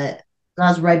of. But that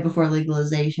was right before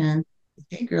legalization.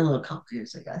 I think or a little couple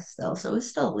years ago still, so it's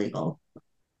still legal.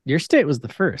 Your state was the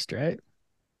first, right?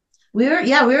 We were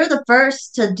the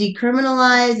first to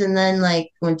decriminalize, and then like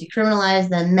when decriminalized,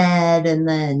 then med, and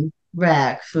then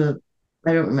rec. So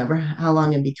I don't remember how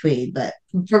long in between, but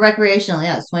for recreational,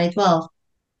 yeah, it's 2012.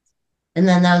 And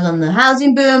then that was on the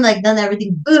housing boom. Like then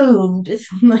everything boomed. It's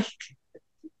like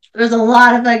there's a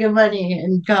lot of fucking money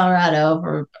in Colorado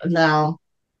for now.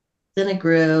 Then it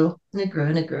grew and it grew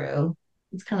and it grew.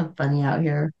 It's kind of funny out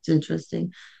here. It's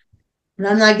interesting. But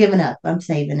I'm not giving up. I'm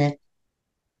saving it.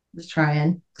 Just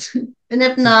trying. And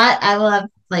if not, I will have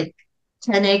like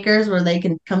 10 acres where they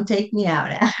can come take me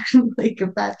out at. Like if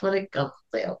that's what it comes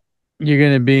to. You're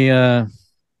gonna be God,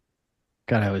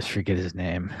 I always forget his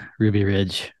name. Ruby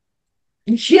Ridge.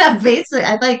 Yeah, basically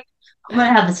I'm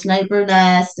gonna have a sniper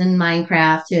nest in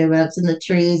Minecraft too, but it's in the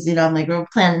trees, I'm like, we're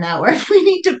planning out where we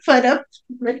need to put up.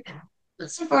 Like, the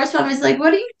forest family's like,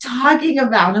 what are you talking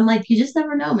about? I'm like, you just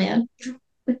never know, man.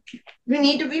 We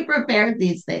need to be prepared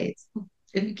these days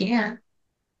if you can.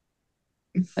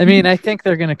 I mean, I think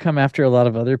they're going to come after a lot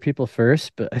of other people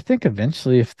first, but I think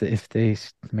eventually, if they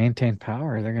maintain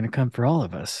power, they're going to come for all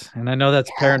of us. And I know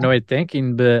that's Yeah. paranoid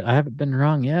thinking, but I haven't been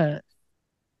wrong yet.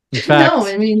 In No, fact,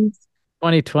 I mean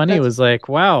 2020 that's was like,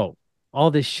 wow,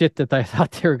 all this shit that I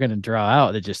thought they were going to draw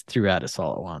out, they just threw at us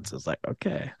all at once. It's like,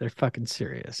 okay, they're fucking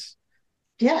serious.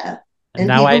 yeah. And And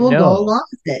now I people will go know. along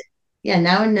with it. Yeah,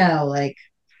 now I know. Like,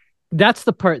 That's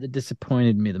the part that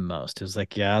disappointed me the most. It was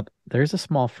like, yeah, there's a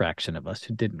small fraction of us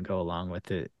who didn't go along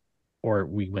with it, or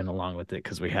we went along with it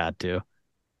because we had to.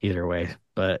 Either way,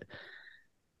 but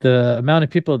the amount of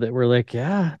people that were like,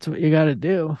 yeah, that's what you got to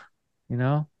do, you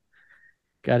know,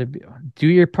 got to do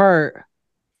your part.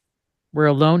 We're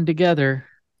alone together.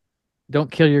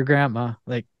 Don't kill your grandma.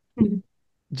 Like,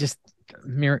 just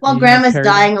while grandma's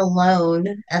dying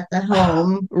alone at the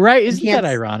home, right? you Isn't can't that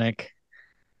ironic?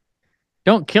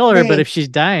 Don't kill her, but they if she's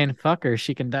dying, fuck her.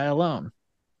 She can die alone.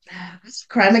 it's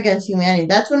crime against humanity.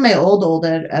 That's one of my old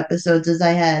episodes is I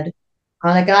had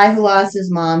on a guy who lost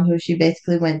his mom, who she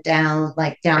basically went down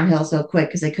like downhill so quick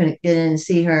because they couldn't get in and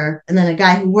see her. And then a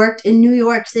guy who worked in New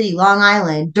York City, Long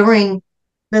Island, during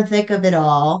the thick of it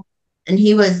all. And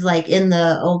he was like in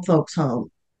the old folks' home.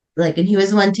 Like, and he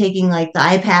was the one taking like the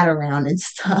iPad around and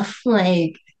stuff.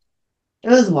 Like, it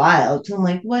was wild. So I'm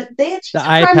like, what? They it's The just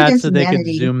a crime iPad against so they could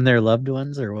humanity. zoom their loved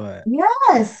ones or what?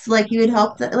 Yes. Like you would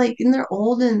help that like and they're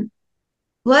old and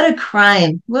what a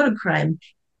crime. What a crime.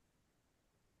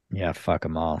 Yeah, fuck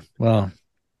them all. Well,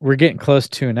 we're getting close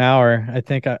to an hour. I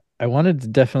think I wanted to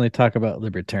definitely talk about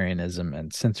libertarianism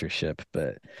and censorship,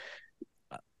 but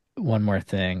one more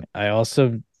thing. I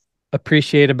also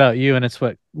appreciate about you, and it's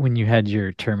what when you had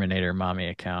your Terminator mommy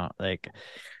account, like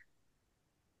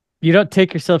you don't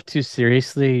take yourself too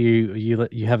seriously.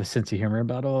 You have a sense of humor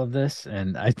about all of this,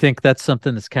 and I think that's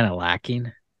something that's kind of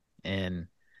lacking. And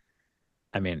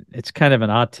I mean, it's kind of an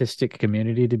autistic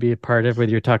community to be a part of,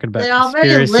 whether you're talking about They're all very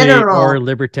conspiracy or literal.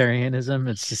 libertarianism.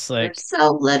 It's just They're like,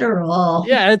 so literal.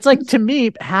 yeah, it's like to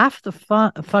me, half the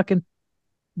fun, fucking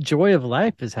joy of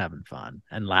life is having fun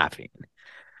and laughing.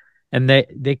 And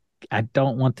I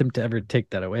don't want them to ever take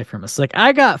that away from us. Like,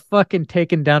 I got fucking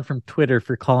taken down from Twitter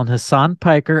for calling Hassan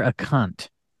Piker a cunt,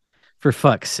 for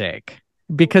fuck's sake,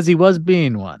 because he was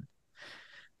being one.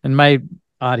 And my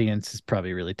audience is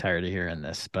probably really tired of hearing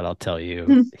this, but I'll tell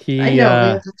you, I know we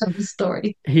have to tell the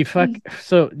story. he fuck.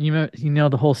 So you know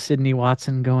the whole Sydney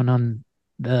Watson going on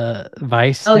the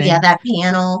Vice Oh yeah, thing. that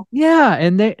panel. Yeah,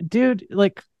 and dude,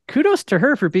 like, kudos to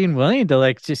her for being willing to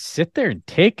like just sit there and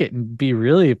take it and be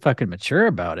really fucking mature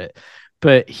about it.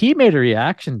 But he made a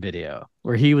reaction video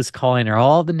where he was calling her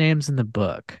all the names in the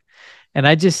book. And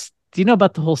do you know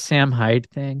about the whole Sam Hyde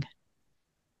thing?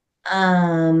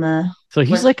 So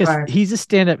Which part? he's a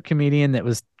stand-up comedian that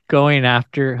was going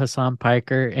after Hassan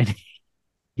Piker, and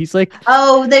he's like,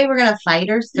 Oh, they were gonna fight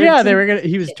or yeah, some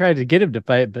he was shit. trying to get him to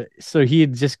fight, but so he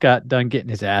had just got done getting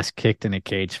his ass kicked in a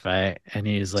cage fight, and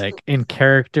he's like in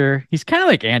character. He's kind of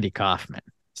like Andy Kaufman,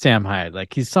 Sam Hyde,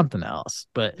 like he's something else,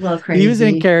 but A little he was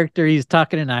in crazy. character. He's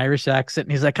talking in Irish accent,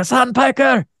 and he's like, Hassan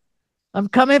Piker, I'm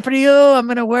coming for you. I'm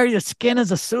gonna wear your skin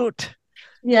as a suit.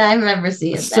 Yeah, I remember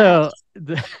seeing that. So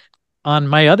on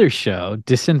my other show,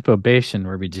 Disinfobation,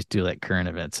 where we just do like current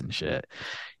events and shit,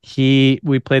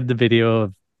 we played the video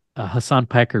of Hassan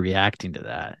Piker reacting to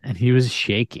that, and he was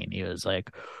shaking. He was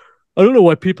like, I don't know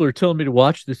why people are telling me to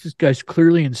watch this. This guy's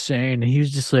clearly insane. And he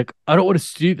was just like, I don't want to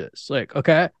see this. Like,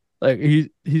 okay. Like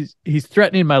he's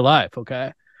threatening my life,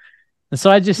 okay? And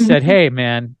so I just said, hey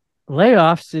man, lay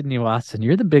off Sydney Watson.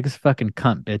 You're the biggest fucking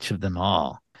cunt bitch of them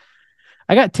all.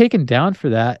 I got taken down for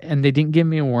that, and they didn't give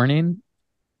me a warning.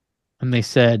 And they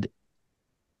said,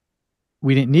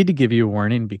 we didn't need to give you a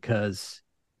warning because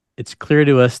it's clear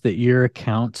to us that your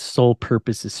account's sole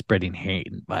purpose is spreading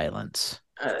hate and violence.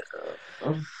 Uh,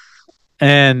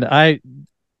 And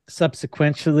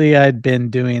subsequently I'd been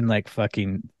doing like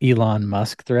fucking Elon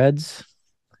Musk threads,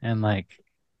 and like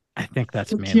I think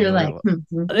that's mainly you're what it like,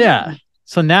 was. Yeah.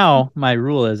 So now my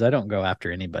rule is I don't go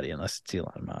after anybody unless it's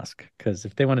Elon Musk, because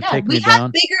if they want to yeah, take we me have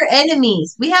down, bigger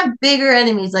enemies. We have bigger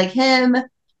enemies like him.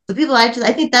 The people I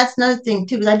think that's another thing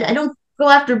too. Because I don't go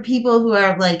after people who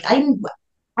are like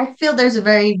I feel there's a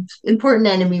very important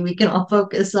enemy we can all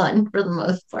focus on for the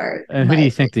most part, in and who my do you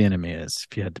opinion. think the enemy is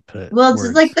if you had to put Well, it's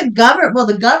just like words? the government. Well,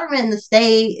 the government and the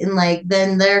state, and like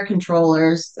then their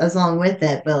controllers as along with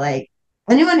it. But like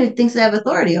anyone who thinks they have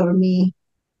authority over me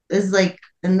is like,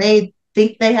 and they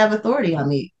think they have authority on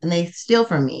me, and they steal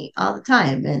from me all the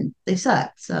time, and they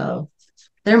suck. So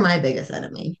they're my biggest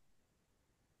enemy.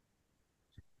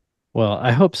 Well,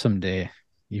 I hope someday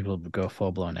you will go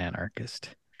full blown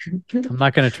anarchist. I'm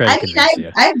not going to try to I mean, convince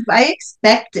you. I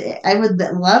expect it. I would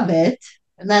love it.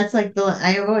 And that's like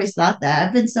I've always thought that.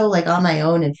 I've been so like on my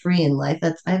own and free in life.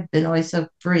 I've been always so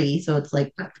free. So it's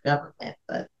like fuck the government.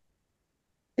 But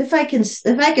if I can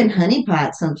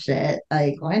honeypot some shit,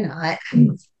 like why not?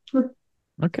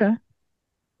 Okay.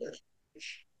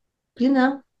 You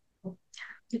know,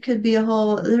 there could be a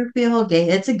whole game.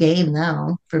 It's a game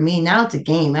now for me. Now it's a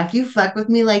game. After you fuck with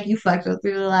me like you fucked with me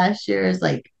the last year, it's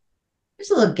like there's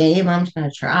a little game I'm just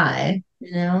gonna try,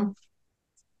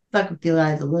 fuck with your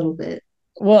lives a little bit.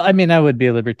 Well, I mean, I would be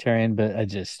a libertarian, but I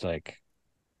just like,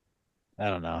 I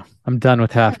don't know. I'm done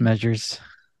with half measures.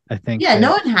 I think Yeah, that,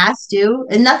 no one has to,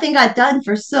 and nothing got done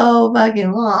for so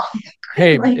fucking long.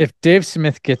 hey, Like, if Dave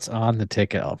Smith gets on the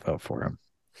ticket, I'll vote for him,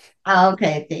 oh,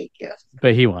 okay, thank you.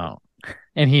 but he won't.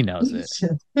 And he knows it.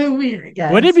 Weird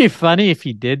guys. Would it be funny if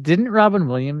he did? Didn't Robin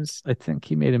Williams, I think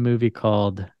he made a movie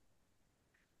called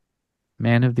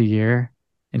Man of the Year,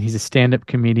 and he's a stand-up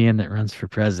comedian that runs for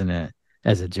president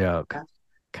as a joke.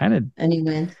 Kind of And he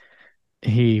wins.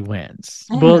 he wins.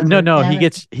 I Well, remember, no, damn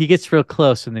it. he gets real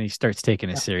close and then he starts taking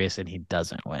it serious and he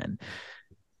doesn't win.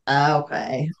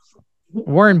 Okay.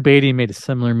 Warren Beatty made a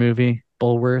similar movie,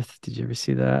 Bulworth. Did you ever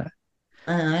see that?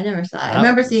 I never saw it. I That-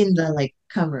 remember seeing the like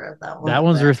cover of that one. That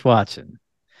one's but- worth watching.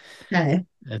 Okay.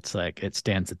 It's like it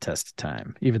stands the test of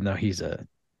time, even though he's I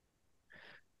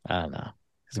don't know,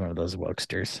 he's one of those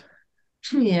wokesters.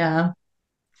 Yeah.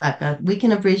 Fuck up. We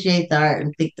can appreciate the art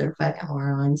and think they're fucking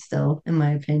morons still, in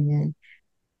my opinion.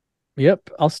 Yep,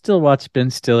 I'll still watch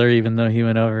Ben Stiller, even though he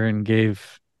went over and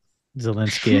gave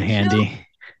Zelensky a handy.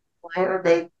 Why are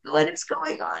they? What is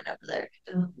going on over there?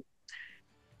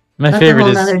 My That's a favorite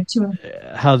whole is nother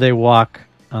tour. how they walk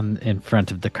in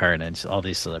front of the carnage. All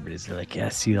these celebrities, they're like, "Yeah,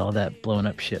 see all that blown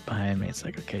up shit behind me." It's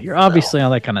like, okay, you're obviously on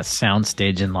like on a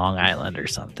soundstage in Long Island or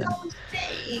something.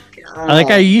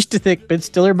 I used to think Ben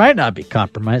Stiller might not be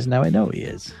compromised. Now I know he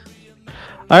is.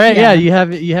 All right, yeah. Yeah.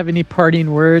 You have any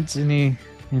parting words? Any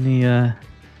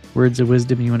words of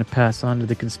wisdom you want to pass on to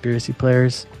the conspiracy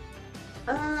players?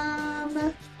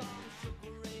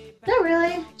 Not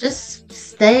really. Just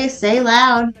stay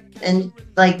loud and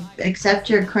like accept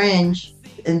your cringe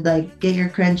and like get your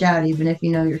cringe out, even if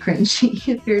you know you're cringy,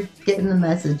 if you're getting the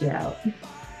message out.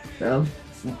 So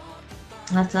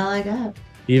that's all I got.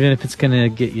 Even if it's gonna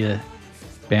get you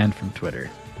banned from Twitter.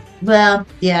 Well,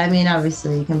 yeah, I mean,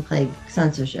 obviously you can play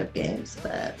censorship games,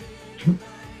 but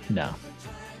No,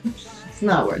 it's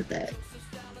not worth it.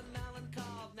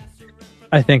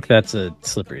 I think that's a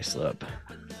slippery slope.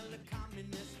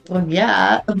 Well,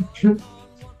 yeah.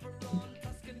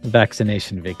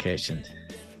 Vaccination vacation.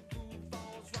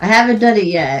 I haven't done it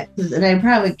yet, and I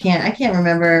probably can't. I can't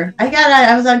remember.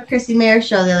 I was on Chrissy Mayer's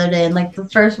show the other day, and like the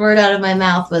first word out of my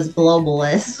mouth was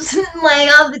globalist.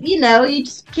 Like, you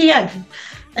just can't.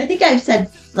 I think I've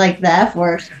said like the F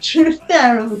word. I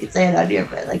don't know if we could say it out here,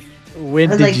 but like, When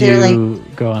I was did like, they're you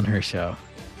go on her show?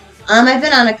 I've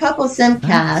been on a couple Simcasts,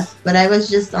 Nice. but I was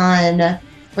just on the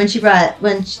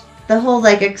whole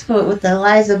like expo with the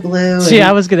Eliza Blue. See, and,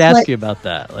 I was gonna ask like, you about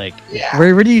that. Like, Yeah.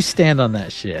 where do you stand on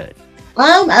that shit?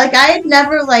 like I had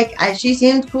never she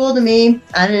seemed cool to me.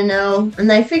 I didn't know,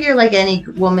 and I figure like any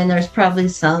woman, there's probably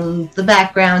the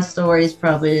background story is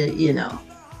probably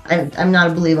I'm not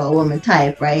a believe all woman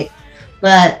type, right?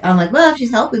 But I'm like, well, if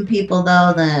she's helping people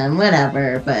though, then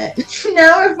whatever. But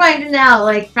now we're finding out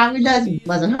like probably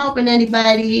wasn't helping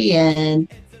anybody and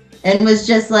was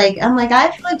just like, I'm like,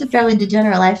 I've lived a fairly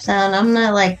degenerate lifestyle and I'm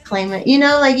not like claiming,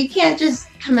 like you can't just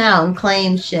come out and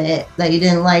claim shit that you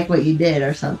didn't like what you did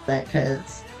or something,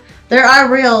 because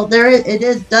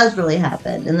it does really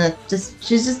happen. And then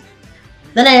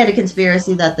I had a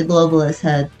conspiracy that the globalists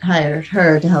had hired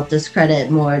her to help discredit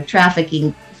more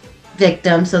trafficking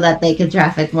victims so that they could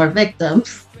traffic more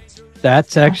victims.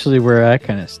 That's actually where I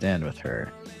kind of stand with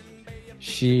her.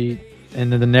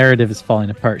 And the narrative is falling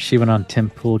apart. She went on Tim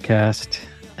Poolcast,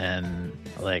 and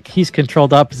like he's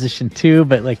controlled opposition too,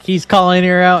 but like he's calling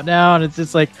her out now, and it's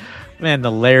just like, man,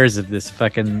 the layers of this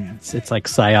fucking, it's like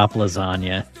psyop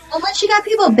lasagna. Well, when she got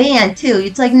people banned too,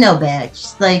 it's like, no,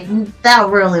 bitch. Like, that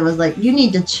really was like, you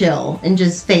need to chill and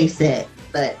just face it.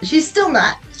 But she's still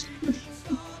not.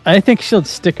 I think she'll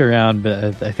stick around,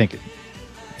 but I think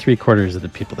 3/4 of the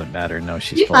people that matter know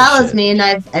she's She full of follows shit. me, and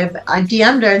I've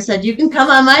DM'd her and said, you can come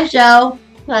on my show.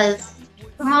 Because,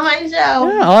 come on my show.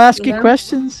 Yeah, I'll ask you know?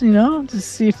 questions,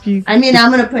 just see if you... I mean,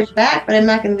 I'm going to push back, but I'm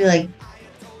not going to be like,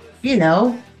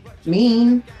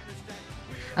 mean.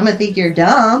 I'm going to think you're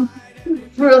dumb.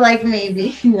 For like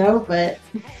maybe, but.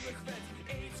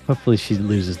 Hopefully she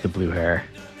loses the blue hair.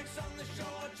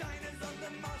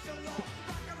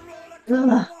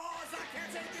 Ugh.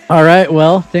 All right.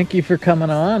 Well, thank you for coming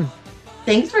on.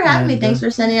 Thanks for having me. And, Thanks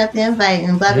for sending out the invite.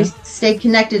 And I'm glad we yeah. stayed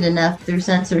connected enough through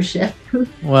censorship.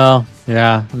 Well,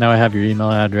 yeah. Now I have your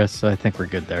email address, so I think we're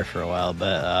good there for a while.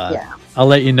 But Yeah. I'll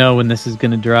let you know when this is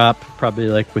going to drop. Probably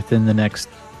like within the next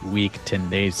week, 10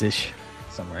 days ish,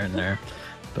 somewhere in there.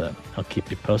 But I'll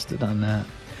keep you posted on that.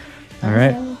 All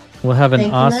right. We'll have an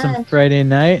Thank you awesome much. Friday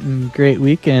night and great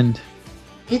weekend.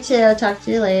 You too. Talk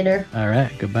to you later. All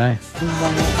right. Goodbye.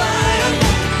 Bye.